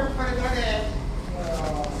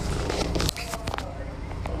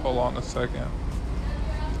 Hold on a second.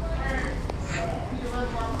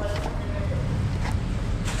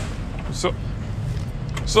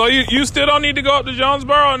 So you still don't need to go up to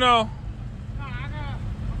Jonesboro or no? No, I'm gonna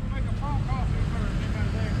make a phone call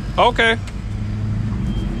first. Okay.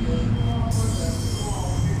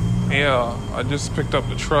 Yeah, I just picked up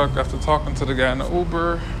the truck after talking to the guy in the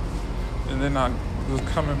Uber, and then I was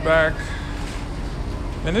coming back,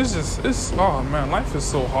 and it's oh man, life is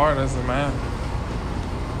so hard as a man.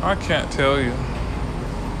 I can't tell you.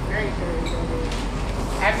 Very good.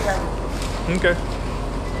 Happy birthday. Okay.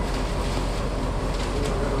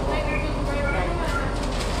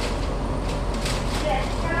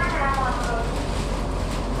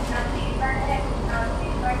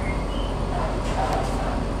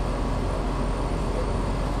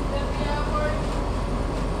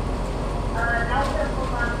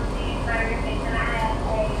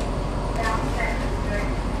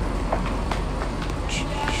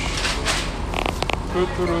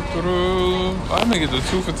 I'm gonna get the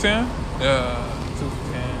 2 for $10. Yeah, 2 for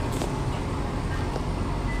 $10.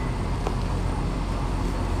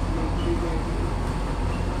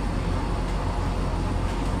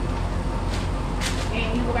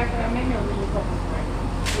 And you go back to that menu or we just go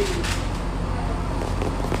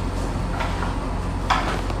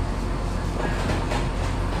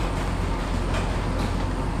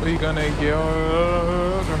We gonna get.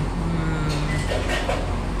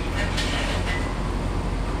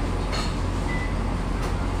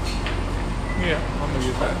 Yeah, I'm gonna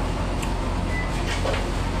get that.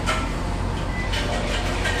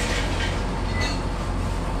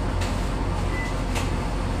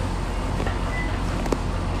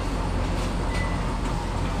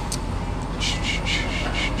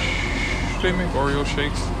 They make Oreo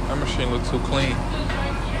shakes. That machine looks so clean.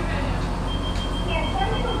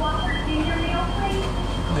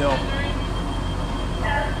 Yeah.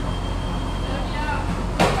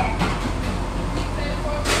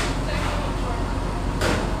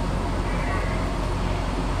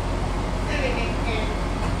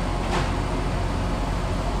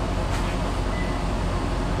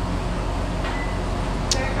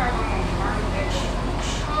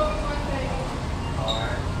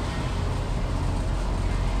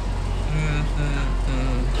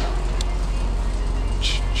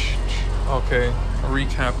 Okay,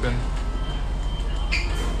 recapping.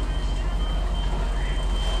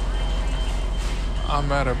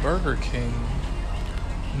 I'm at a Burger King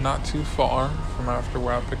not too far from after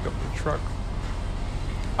where I picked up the truck.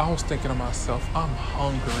 I was thinking to myself, I'm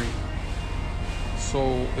hungry.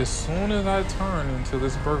 So as soon as I turn into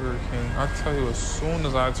this Burger King, I tell you, as soon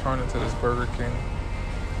as I turn into this Burger King,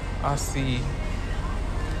 I see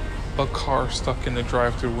a car stuck in the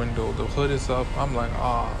drive-thru window. The hood is up. I'm like,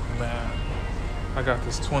 oh man, I got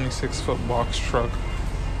this 26-foot box truck,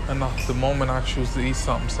 and the moment I choose to eat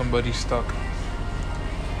something, somebody's stuck.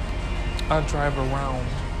 I drive around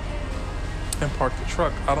and park the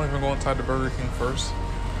truck. I don't even go inside the Burger King first.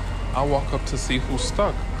 I walk up to see who's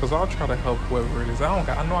stuck, because I'll try to help whoever it is. I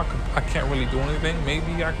know I can't really do anything.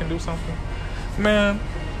 Maybe I can do something. Man,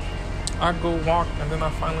 I go walk, and then I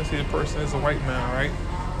finally see the person is a white man, right?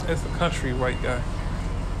 It's a country white guy.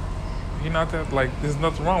 He not that, like, there's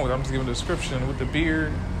nothing wrong with it. I'm just giving a description with the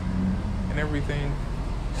beard and everything.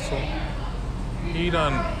 So he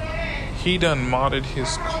done modded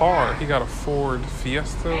his car. He got a Ford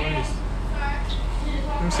Fiesta.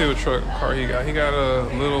 Let me see what car he got. He got a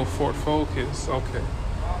little Ford Focus. Okay.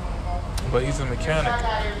 But he's a mechanic.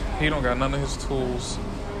 He don't got none of his tools.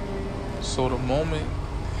 So the moment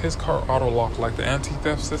his car auto locked, like the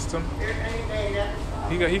anti-theft system,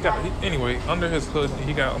 anyway, under his hood,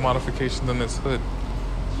 he got modifications on his hood.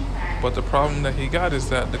 But the problem that he got is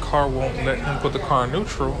that the car won't let him put the car in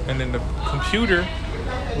neutral, and then the computer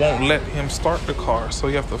won't let him start the car. So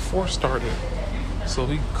you have to force start it. So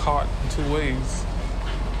he caught in two ways.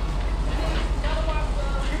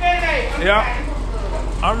 Yeah,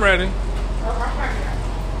 I'm ready. You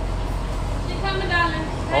coming, darling?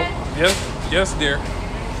 Oh, yes, dear.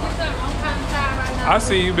 I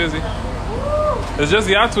see you busy. It's just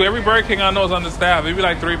y'all two. Every Burger King I know is understaffed. It be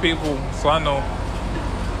like 3 people, so I know.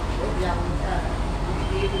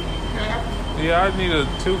 Yeah, I need a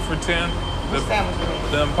 2 for $10.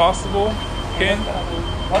 The Impossible King.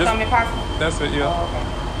 What's on the Impossible? That's it, yeah. Oh, okay.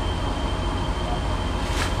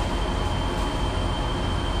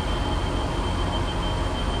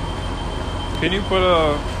 Can you put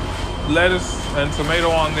a lettuce and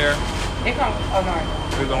tomato on there? It comes. Oh no,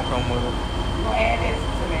 It don't come with it. you gonna add this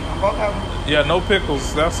tomato on both of them? Yeah, no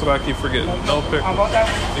pickles. That's what I keep forgetting. No pickles. On both of them?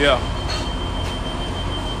 Yeah.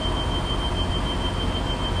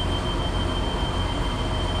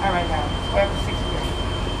 All right, now 12 to 6 years.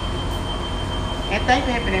 And thank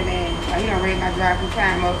you for that man. He done raised my drive-through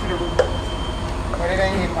time up to the roof. But it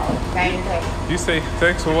ain't his fault. Same thing. You say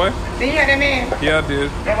thanks for what? Did you hear that man? Yeah, I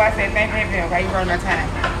did. That's why I said thank you for him. Why you running my time?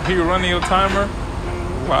 He running your timer?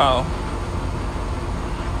 Wow.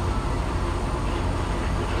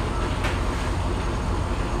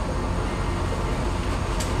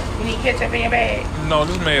 You need ketchup in your bag? No,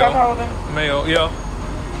 this Cup mayo. holder? Mayo, yeah.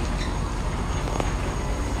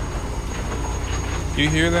 You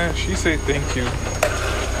hear that? She said thank you.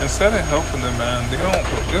 Instead of helping them, man, they don't,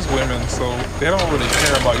 just women, so they don't really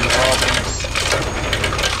care about your problems.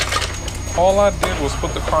 All I did was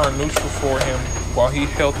put the car in neutral for him while he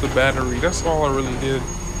held the battery. That's all I really did.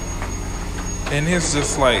 And it's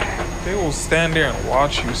just like, they will stand there and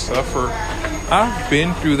watch you suffer. I've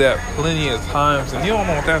been through that plenty of times, and you don't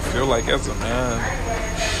know what that feels like as a man.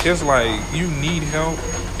 It's like, you need help,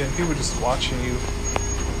 and people just watching you.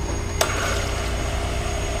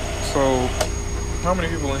 So, how many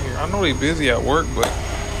people in here? I know they busy at work, but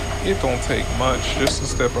it don't take much just to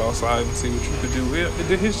step outside and see what you could do.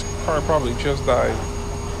 His car probably just died.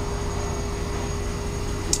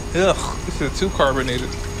 Ugh, this is too carbonated.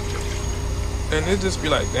 And it just be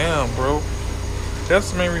like, damn, bro.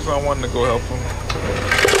 That's the main reason I wanted to go help him.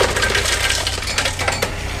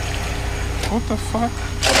 What the fuck?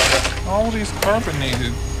 All these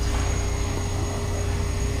carbonated.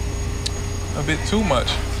 A bit too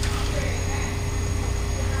much.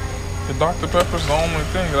 The Dr. Pepper's the only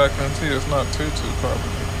thing that I can see that's not too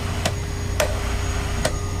carbonated.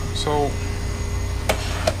 So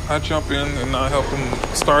I jump in and I help him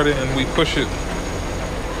start it, and we push it.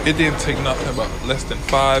 It didn't take nothing about less than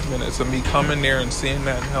 5 minutes of me coming there and seeing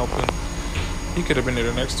that and helping. He could have been there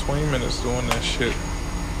the next 20 minutes doing that shit.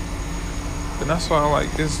 And that's why I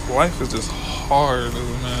like, this life is just hard,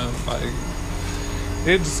 man. Like,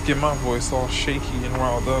 it just get my voice all shaky and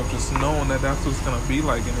riled up just knowing that that's what it's gonna be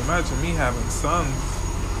like. And imagine me having sons,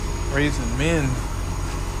 raising men.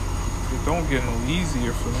 It don't get no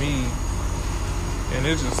easier for me. And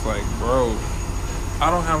it's just like, bro, I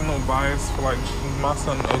don't have no bias for like my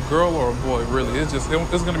son, a girl or a boy, really. It's just,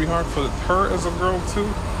 it's gonna be hard for her as a girl too,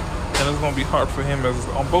 and it's gonna be hard for him as,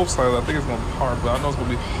 on both sides. I think it's gonna be hard, but I know it's gonna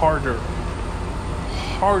be harder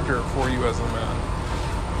harder for you as a man.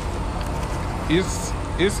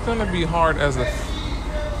 It's gonna be hard as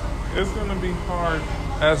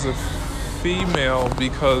a female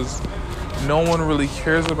because no one really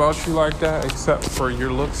cares about you like that except for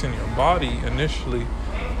your looks and your body initially.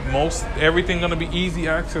 Everything gonna be easy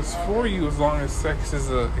access for you as long as sex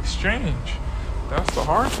is an exchange. That's the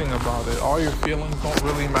hard thing about it. All your feelings don't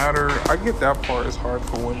really matter. I get that part is hard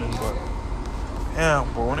for women, but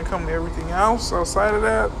when it comes to everything else outside of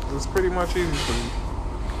that, it's pretty much easy for you.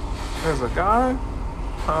 As a guy,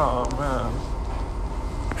 oh man.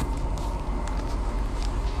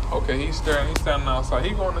 Okay, he's standing outside.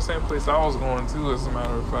 He going the same place I was going to, as a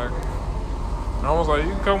matter of fact. And I was like,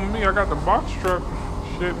 you can come with me. I got the box truck.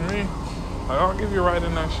 Shit, me. Like, I'll give you a ride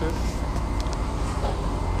in that shit.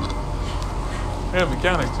 And a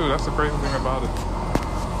mechanic too. That's the crazy thing about it.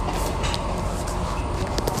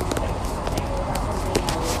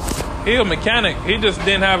 He a mechanic. He just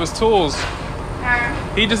didn't have his tools.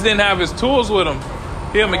 He just didn't have his tools with him.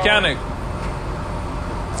 He a mechanic.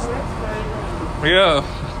 Yeah,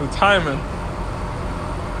 the timing.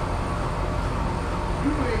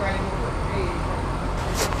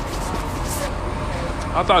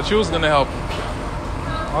 I thought you was gonna help him.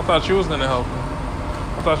 I thought you was gonna help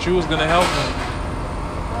him.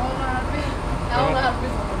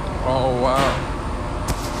 Oh wow.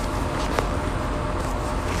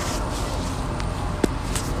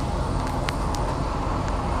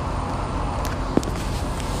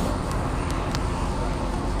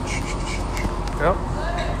 Yep.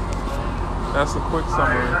 That's a quick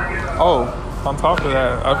summary. Oh, on top of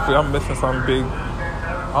that, I'm missing something big.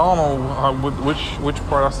 I don't know which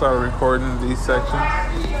part I started recording these sections.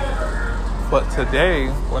 But today,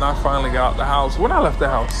 when I finally got out the house, I left the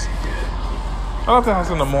house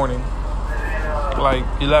in the morning, like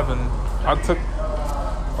 11. I took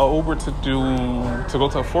an Uber to go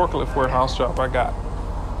to a forklift warehouse job I got.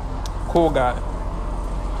 Cool guy.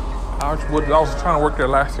 I was trying to work there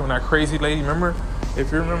last year when that crazy lady, remember?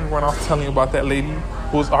 If you remember when I was telling you about that lady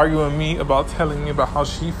who was arguing with me about telling me about how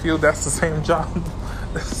she feels that's the same job.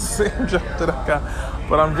 That's the same job that I got.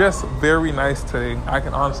 But I'm just very nice today. I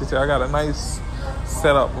can honestly say I got a nice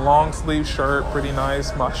setup, long sleeve shirt, pretty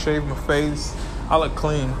nice. I shaved my face. I look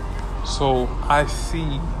clean. So I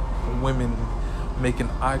see women making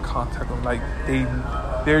eye contact with them. Like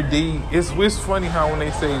it's funny how when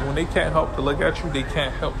they say when they can't help to look at you, they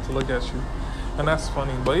can't help to look at you. And that's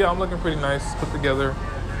funny. But yeah, I'm looking pretty nice, put together.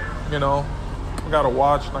 You know, I got a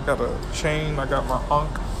watch and I got a chain. I got my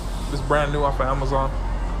Unk. It's brand new off of Amazon.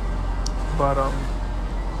 But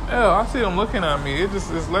yeah, I see them looking at me.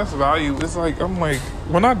 It's less value. It's like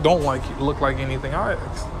when I don't look like anything, I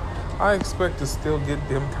expect to still get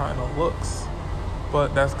them kind of looks.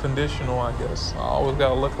 But that's conditional, I guess. I always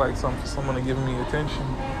gotta look like something for someone to give me attention.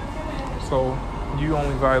 So you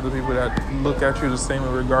only value the people that look at you the same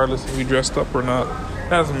regardless if you dressed up or not.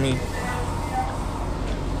 That's me.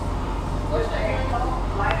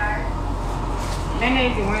 That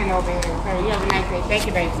lazy went over here. Okay, you have a nice day. Thank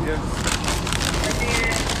you, baby. Yes.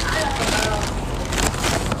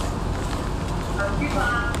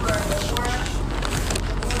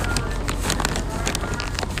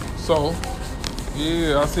 So,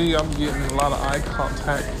 yeah, I see I'm getting a lot of eye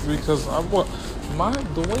contact because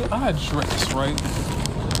the way I dress, right?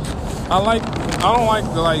 I don't like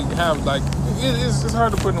to have it's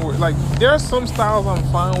hard to put in words. Like there are some styles I'm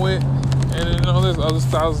fine with, and there's other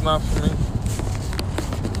styles not for me.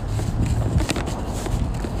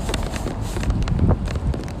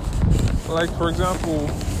 Like for example,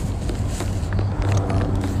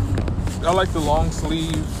 I like the long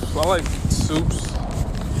sleeves. I like suits.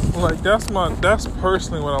 Like that's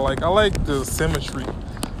personally what I like. I like the symmetry.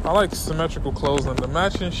 I like symmetrical clothes and the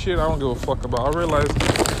matching shit I don't give a fuck about. I realize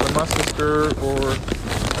that my sister or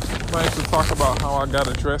I used to talk about how I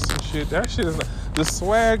gotta dress and shit. That shit is the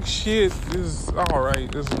swag shit is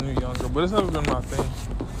alright. This is new younger, but it's never been my thing.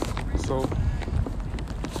 So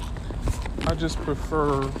I just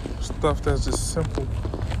prefer stuff that's just simple,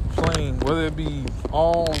 plain, whether it be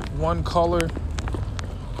all one color.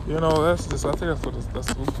 I think that's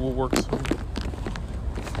what works for me.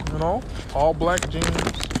 All black jeans,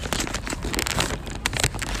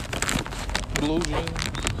 blue jeans.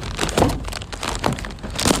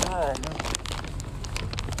 Oh man.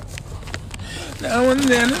 Now and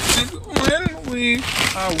then, when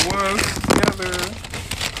I was together,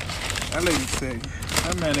 that lady said,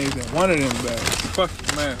 that mayonnaise in one of them bags. Fuck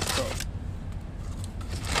your mask off.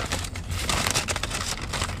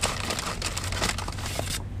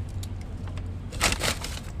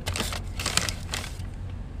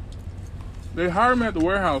 They hired me at the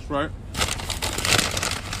warehouse, right?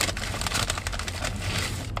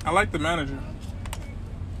 I like the manager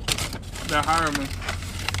that hired me.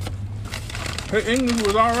 His English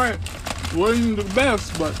was alright. Wasn't the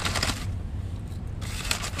best, but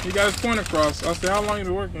he got his point across. I said, how long you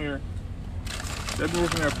been working here? They've been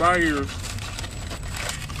working there 5 years.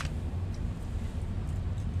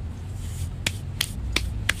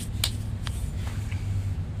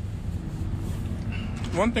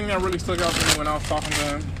 One thing that really stuck out to me when I was talking to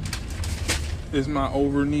him is my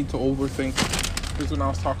need to overthink. Is when I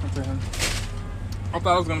was talking to him. I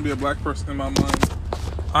thought I was gonna be a black person in my mind.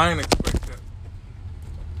 I didn't expect that.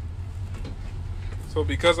 So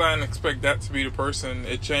because I didn't expect that to be the person,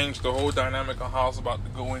 it changed the whole dynamic of how I was about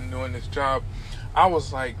to go in doing this job. I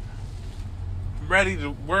was like ready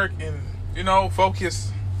to work and, you know,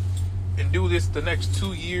 focus and do this the next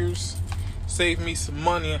 2 years. Save me some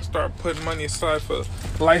money and start putting money aside for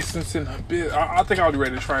licensing a bit. I think I'll be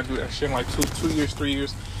ready to try and do that shit in like 2 years, 3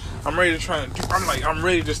 years. I'm ready to try and do, I'm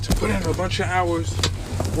ready just to put in a bunch of hours,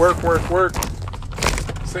 work,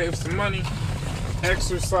 save some money,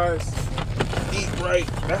 exercise, eat right.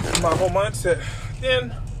 That's my whole mindset.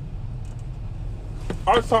 Then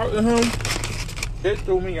I talked to him, it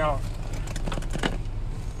threw me off.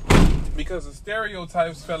 Because the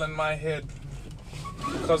stereotypes fell in my head.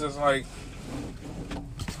 Because it's like,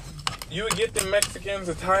 you would get the Mexicans,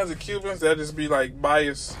 Italians, and Cubans that just be like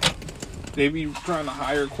biased. They be trying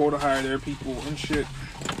to quota hire their people and shit.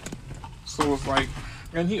 So it's like,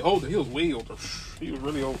 and he older. He was way older. He was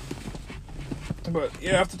really old. But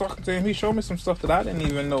yeah, after talking to him, he showed me some stuff that I didn't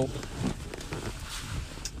even know.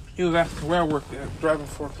 He was asking where I worked at, driving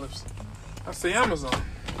forklifts. I say Amazon.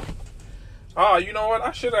 You know what?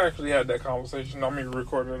 I should have actually had that conversation.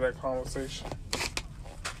 Recorded that conversation.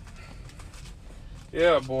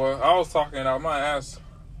 Yeah, boy. I was talking out my ass.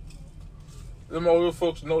 Them older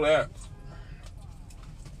folks know that.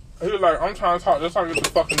 He was like, I'm trying to talk just like it's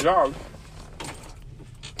a fucking job.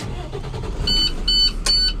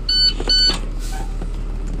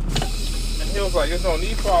 And he was like, there's no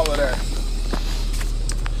need for all of that.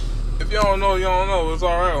 If you don't know, you don't know. It's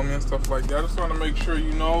alright with me and stuff like that. I just want to make sure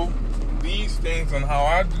you know these things and how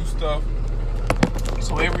I do stuff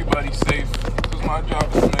so everybody's safe. Because my job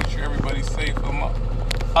is to make sure everybody's safe.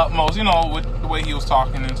 Utmost, you know, with the way he was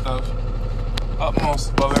talking and stuff.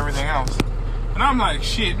 Utmost above everything else. And I'm like,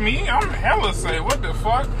 shit, me? I'm hella safe. What the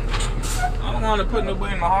fuck? I don't want to put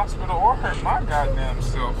nobody in the hospital or hurt my goddamn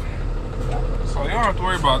self. So you don't have to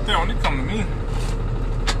worry about that when they come to me.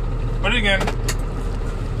 But again,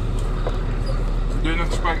 didn't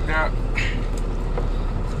expect that.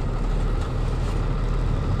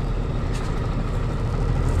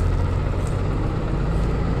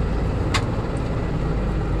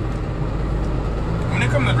 When it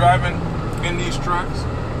comes to driving in these trucks,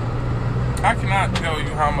 I cannot tell you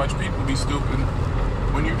how much people be stupid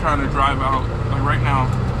when you're trying to drive out. Like right now,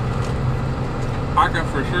 I can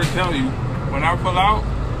for sure tell you, when I pull out,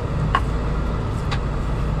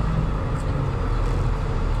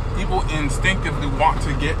 people instinctively want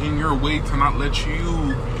to get in your way to not let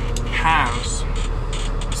you pass.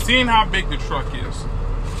 Seeing how big the truck is.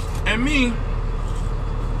 And me,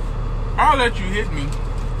 I'll let you hit me.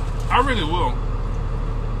 I really will.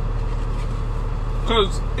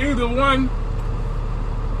 Because either one,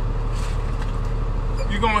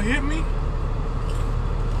 you're going to hit me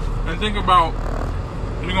and think about,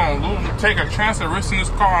 you're going to take a chance at risking this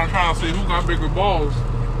car and trying to see who got bigger balls.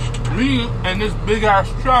 Me and this big ass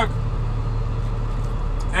truck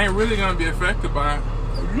ain't really going to be affected by it.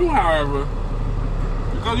 You, however,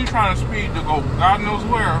 because you're trying to speed to go God knows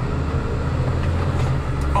where,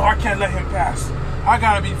 oh, I can't let him pass. I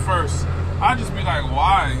got to be first. I just be like,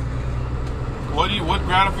 why? What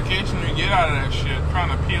gratification do you get out of that shit? Trying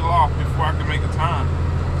to peel off before I can make a time.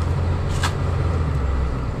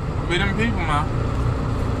 Be them people, man.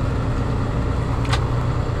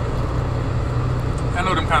 I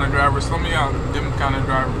know them kind of drivers. Let me out. Them kind of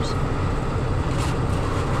drivers.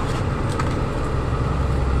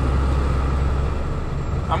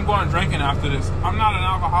 I'm going drinking after this. I'm not an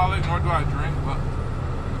alcoholic, nor do I drink, but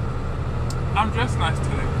I'm dressed nice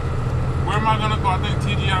today. Where am I gonna go? I think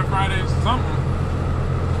TGI Fridays, something.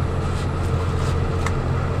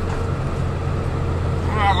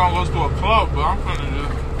 I'm not gonna go to a club, but I'm gonna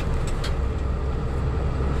just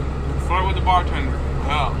flirt with the bartender.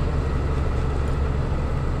 Hell.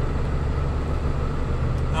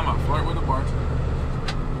 I'm gonna flirt with the bartender.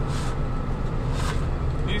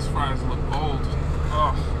 These fries look old.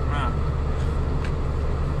 Oh, man.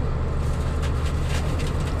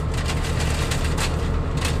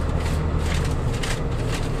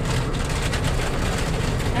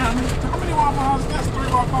 How many Waffle Houses? That's 3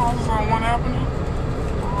 Waffle Houses on one avenue.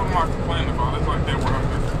 I'm not complaining about it. It's like that where I'm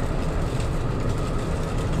at.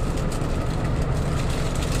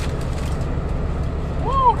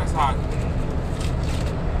 Woo, that's hot.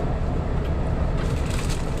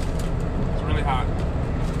 It's really hot.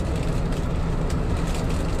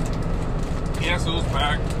 Yes, it was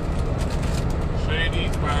back.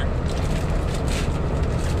 Shady's back.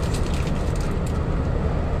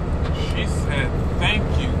 She said, thank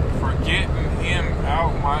you for getting him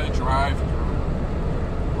out my drive-thru,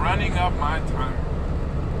 running up my time.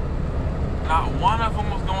 Not one of them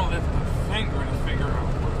was going to lift a finger to figure out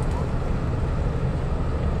what it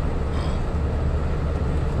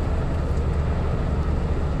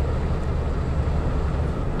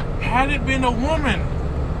was. Had it been a woman,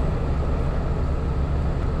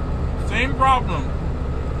 same problem.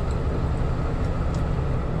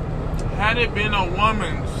 Had it been a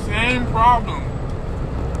woman, same problem.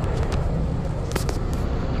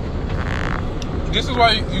 This is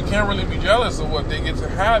why you can't really be jealous of what they get to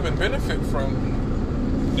have and benefit from.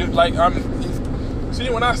 Like, see,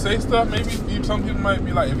 when I say stuff, maybe some people might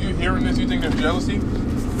be like, if you're hearing this, you think there's jealousy.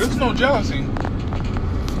 There's no jealousy.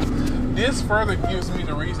 This further gives me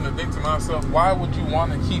the reason to think to myself, why would you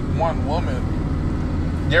want to keep one woman?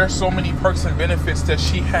 There are so many perks and benefits that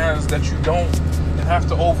she has that you don't and have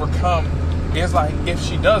to overcome. It's like, if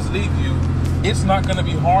she does leave you, it's not going to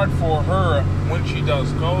be hard for her when she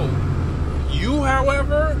does go. You,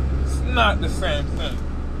 however, it's not the same thing.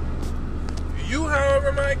 You,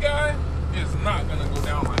 however, my guy, is not going to go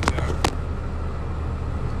down like that.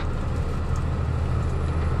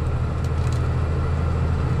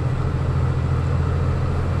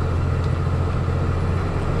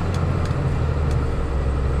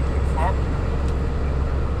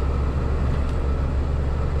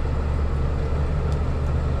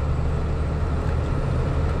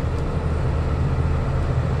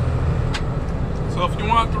 So if you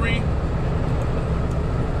want 3, we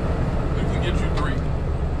can get you 3.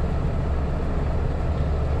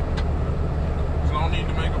 There's no need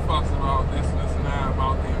to make a fuss about this and that,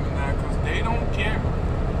 about them and that, because they don't care.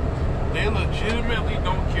 They legitimately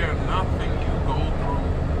don't care nothing you go through.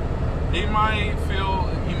 They might feel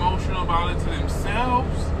emotional about it to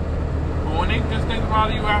themselves, but when they just think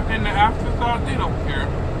about you in the afterthought, they don't care.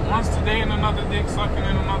 Once today and another dick sucking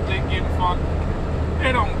and another dick getting fucked,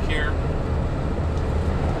 they don't care.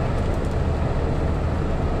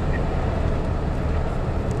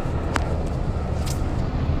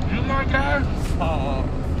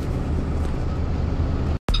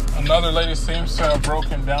 Another lady seems to have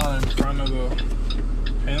broken down in front of the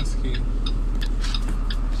Penske.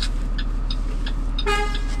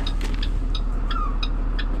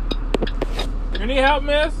 You need help,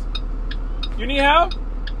 miss? You need help?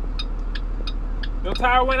 Your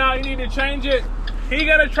tire went out, you need to change it. He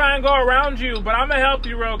gonna try and go around you, but I'm gonna help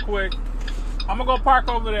you real quick. I'm gonna go park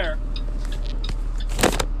over there.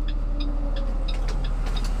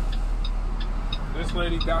 This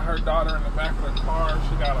lady got her daughter in the back of the car.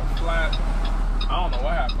 She got a flat. I don't know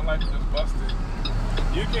what happened. Like, it just busted.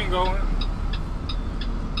 You can go in.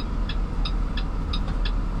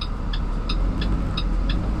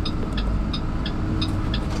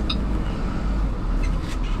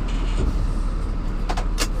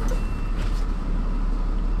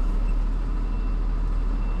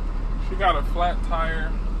 She got a flat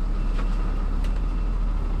tire.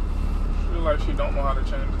 She look like she don't know how to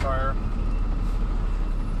change the tire.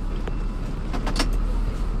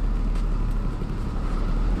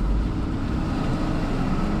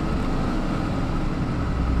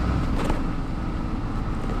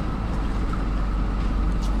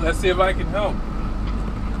 Let's see if I can help.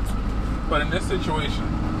 But in this situation,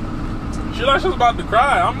 she like she was about to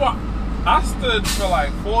cry. I stood for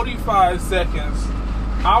like 45 seconds.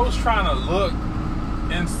 I was trying to look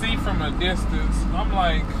and see from a distance. I'm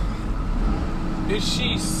like, is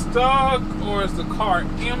she stuck, or is the car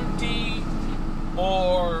empty,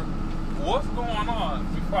 or what's going on?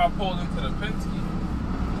 Before I pulled into the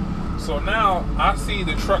Penske. So now I see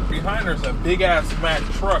the truck behind her is a big ass Mack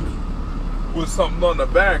truck with something on the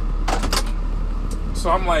back. So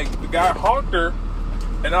I'm like, the guy honked her,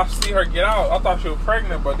 and I see her get out. I thought she was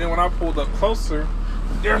pregnant, but then when I pulled up closer,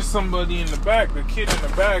 there's somebody in the back, the kid in the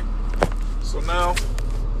back. So now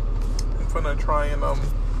I'm gonna try and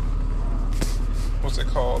what's it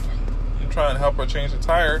called? I'm trying to help her change the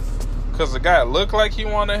tire, because the guy looked like he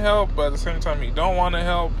wanted help, but at the same time he don't want to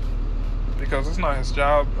help because it's not his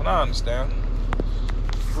job. And I understand,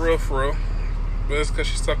 for real. But it's because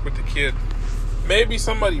she's stuck with the kid. Maybe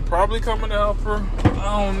somebody probably coming to help her.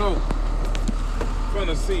 I don't know.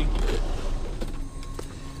 Gonna see.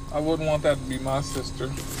 I wouldn't want that to be my sister.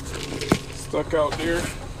 stuck out there.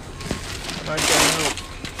 And I can't help.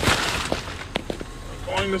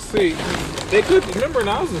 I'm going to see. They could, remember,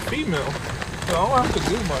 now it's a female. So I don't have to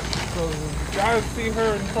do much. So if guys see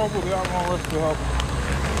her in trouble, they're not going to rush to help her.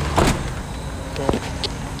 So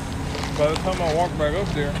by the time I walk back up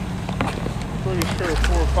there, I'm pretty sure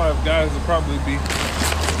 4 or 5 guys will probably be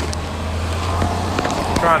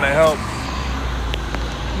trying to help.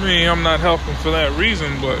 I mean, I'm not helping for that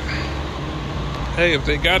reason, but hey, if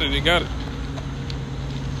they got it, they got it.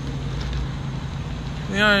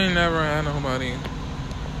 Yeah, I ain't never had nobody.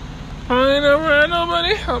 I ain't never had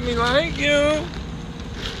nobody help me like you.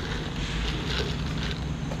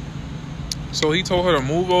 So he told her to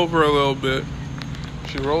move over a little bit.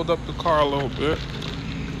 She rolled up the car a little bit.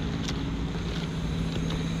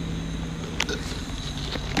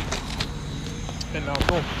 And now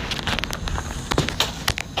boom.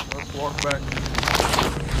 Let's walk back.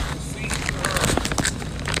 See.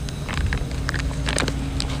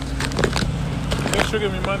 You sure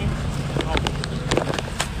give me money? Oh.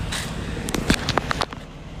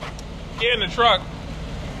 Get in the truck.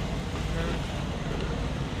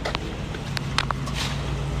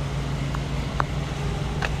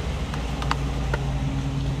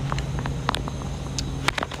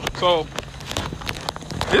 So,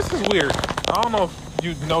 this is weird. I don't know if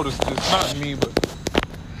you noticed this. Not me, but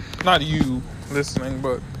not you listening,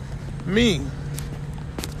 but me.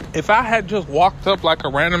 If I had just walked up like a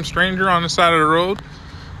random stranger on the side of the road,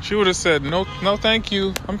 she would have said, no, thank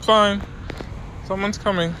you. I'm fine. Someone's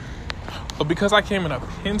coming. But because I came in a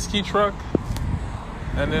Penske truck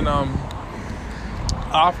and then I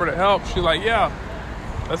offered to help, she's like, yeah,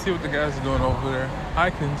 let's see what the guy's doing over there. I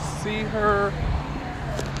can see her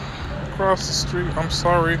across the street. I'm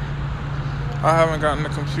sorry, I haven't gotten the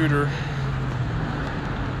computer.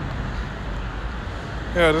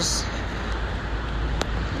 Yeah, this.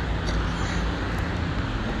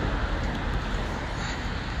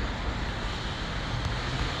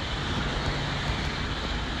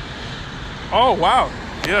 Oh wow,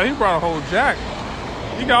 yeah, he brought a whole jack.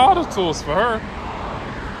 He got all the tools for her.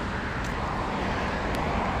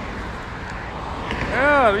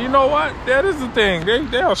 Yeah, you know what? That is the thing.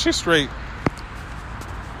 She's straight.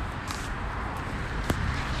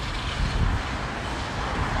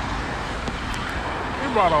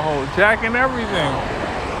 He brought a whole jack and everything.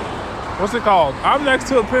 What's it called? I'm next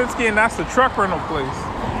to a Penske and that's the truck rental place.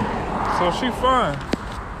 So she fine.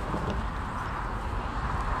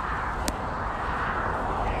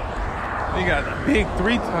 He got a big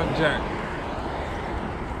 3-ton jack.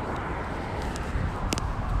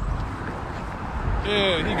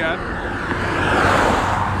 Yeah, he got it.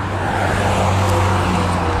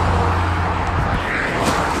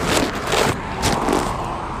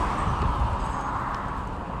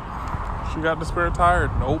 She got the spare tire?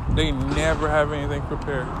 Nope, they never have anything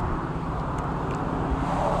prepared.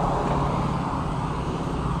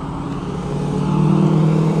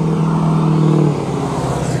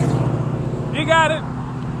 You got it.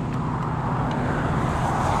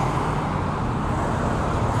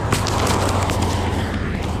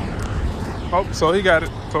 Oh, so he got it.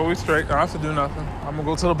 So we straight. I don't have to do nothing. I'm gonna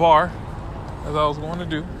go to the bar, as I was going to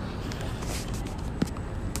do.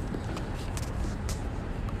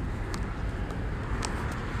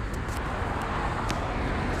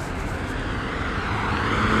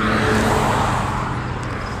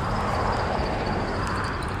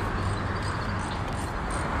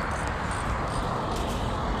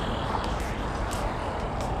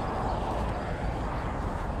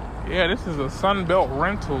 Yeah, this is a Sunbelt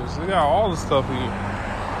Rentals. They got all the stuff here.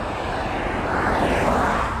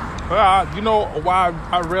 Well, you know why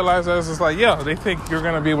I realized that? It's like, yeah, they think you're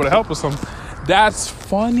going to be able to help with something. That's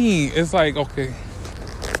funny. It's like, okay,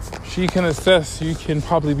 she can assess. You can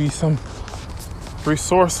probably be some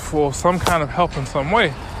resourceful, some kind of help in some way.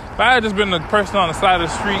 If I had just been the person on the side of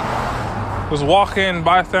the street, was walking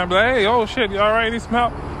by, like, hey, oh shit, you all right? Need some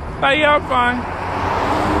help? Like, yeah, I'm fine.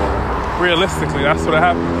 Realistically, that's what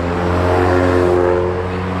happened.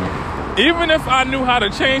 Even if I knew how to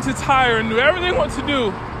change the tire and knew everything what to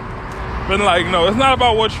do, but like, no, it's not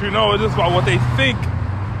about what you know, it's just about what they think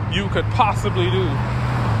you could possibly do.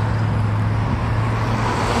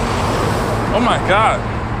 Oh my God.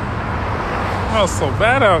 It smells so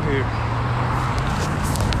bad out here.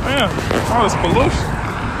 Man, all this pollution.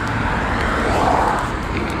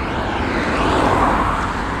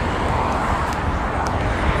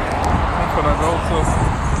 I'm gonna go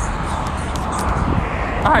to...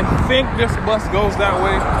 I think this bus goes that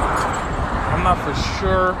way. I'm not for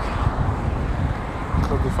sure.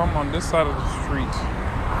 Because if I'm on this side of the street,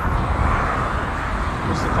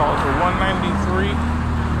 what's it called? The 193.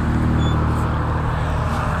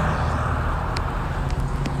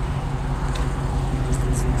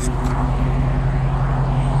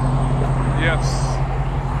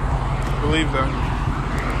 believe that.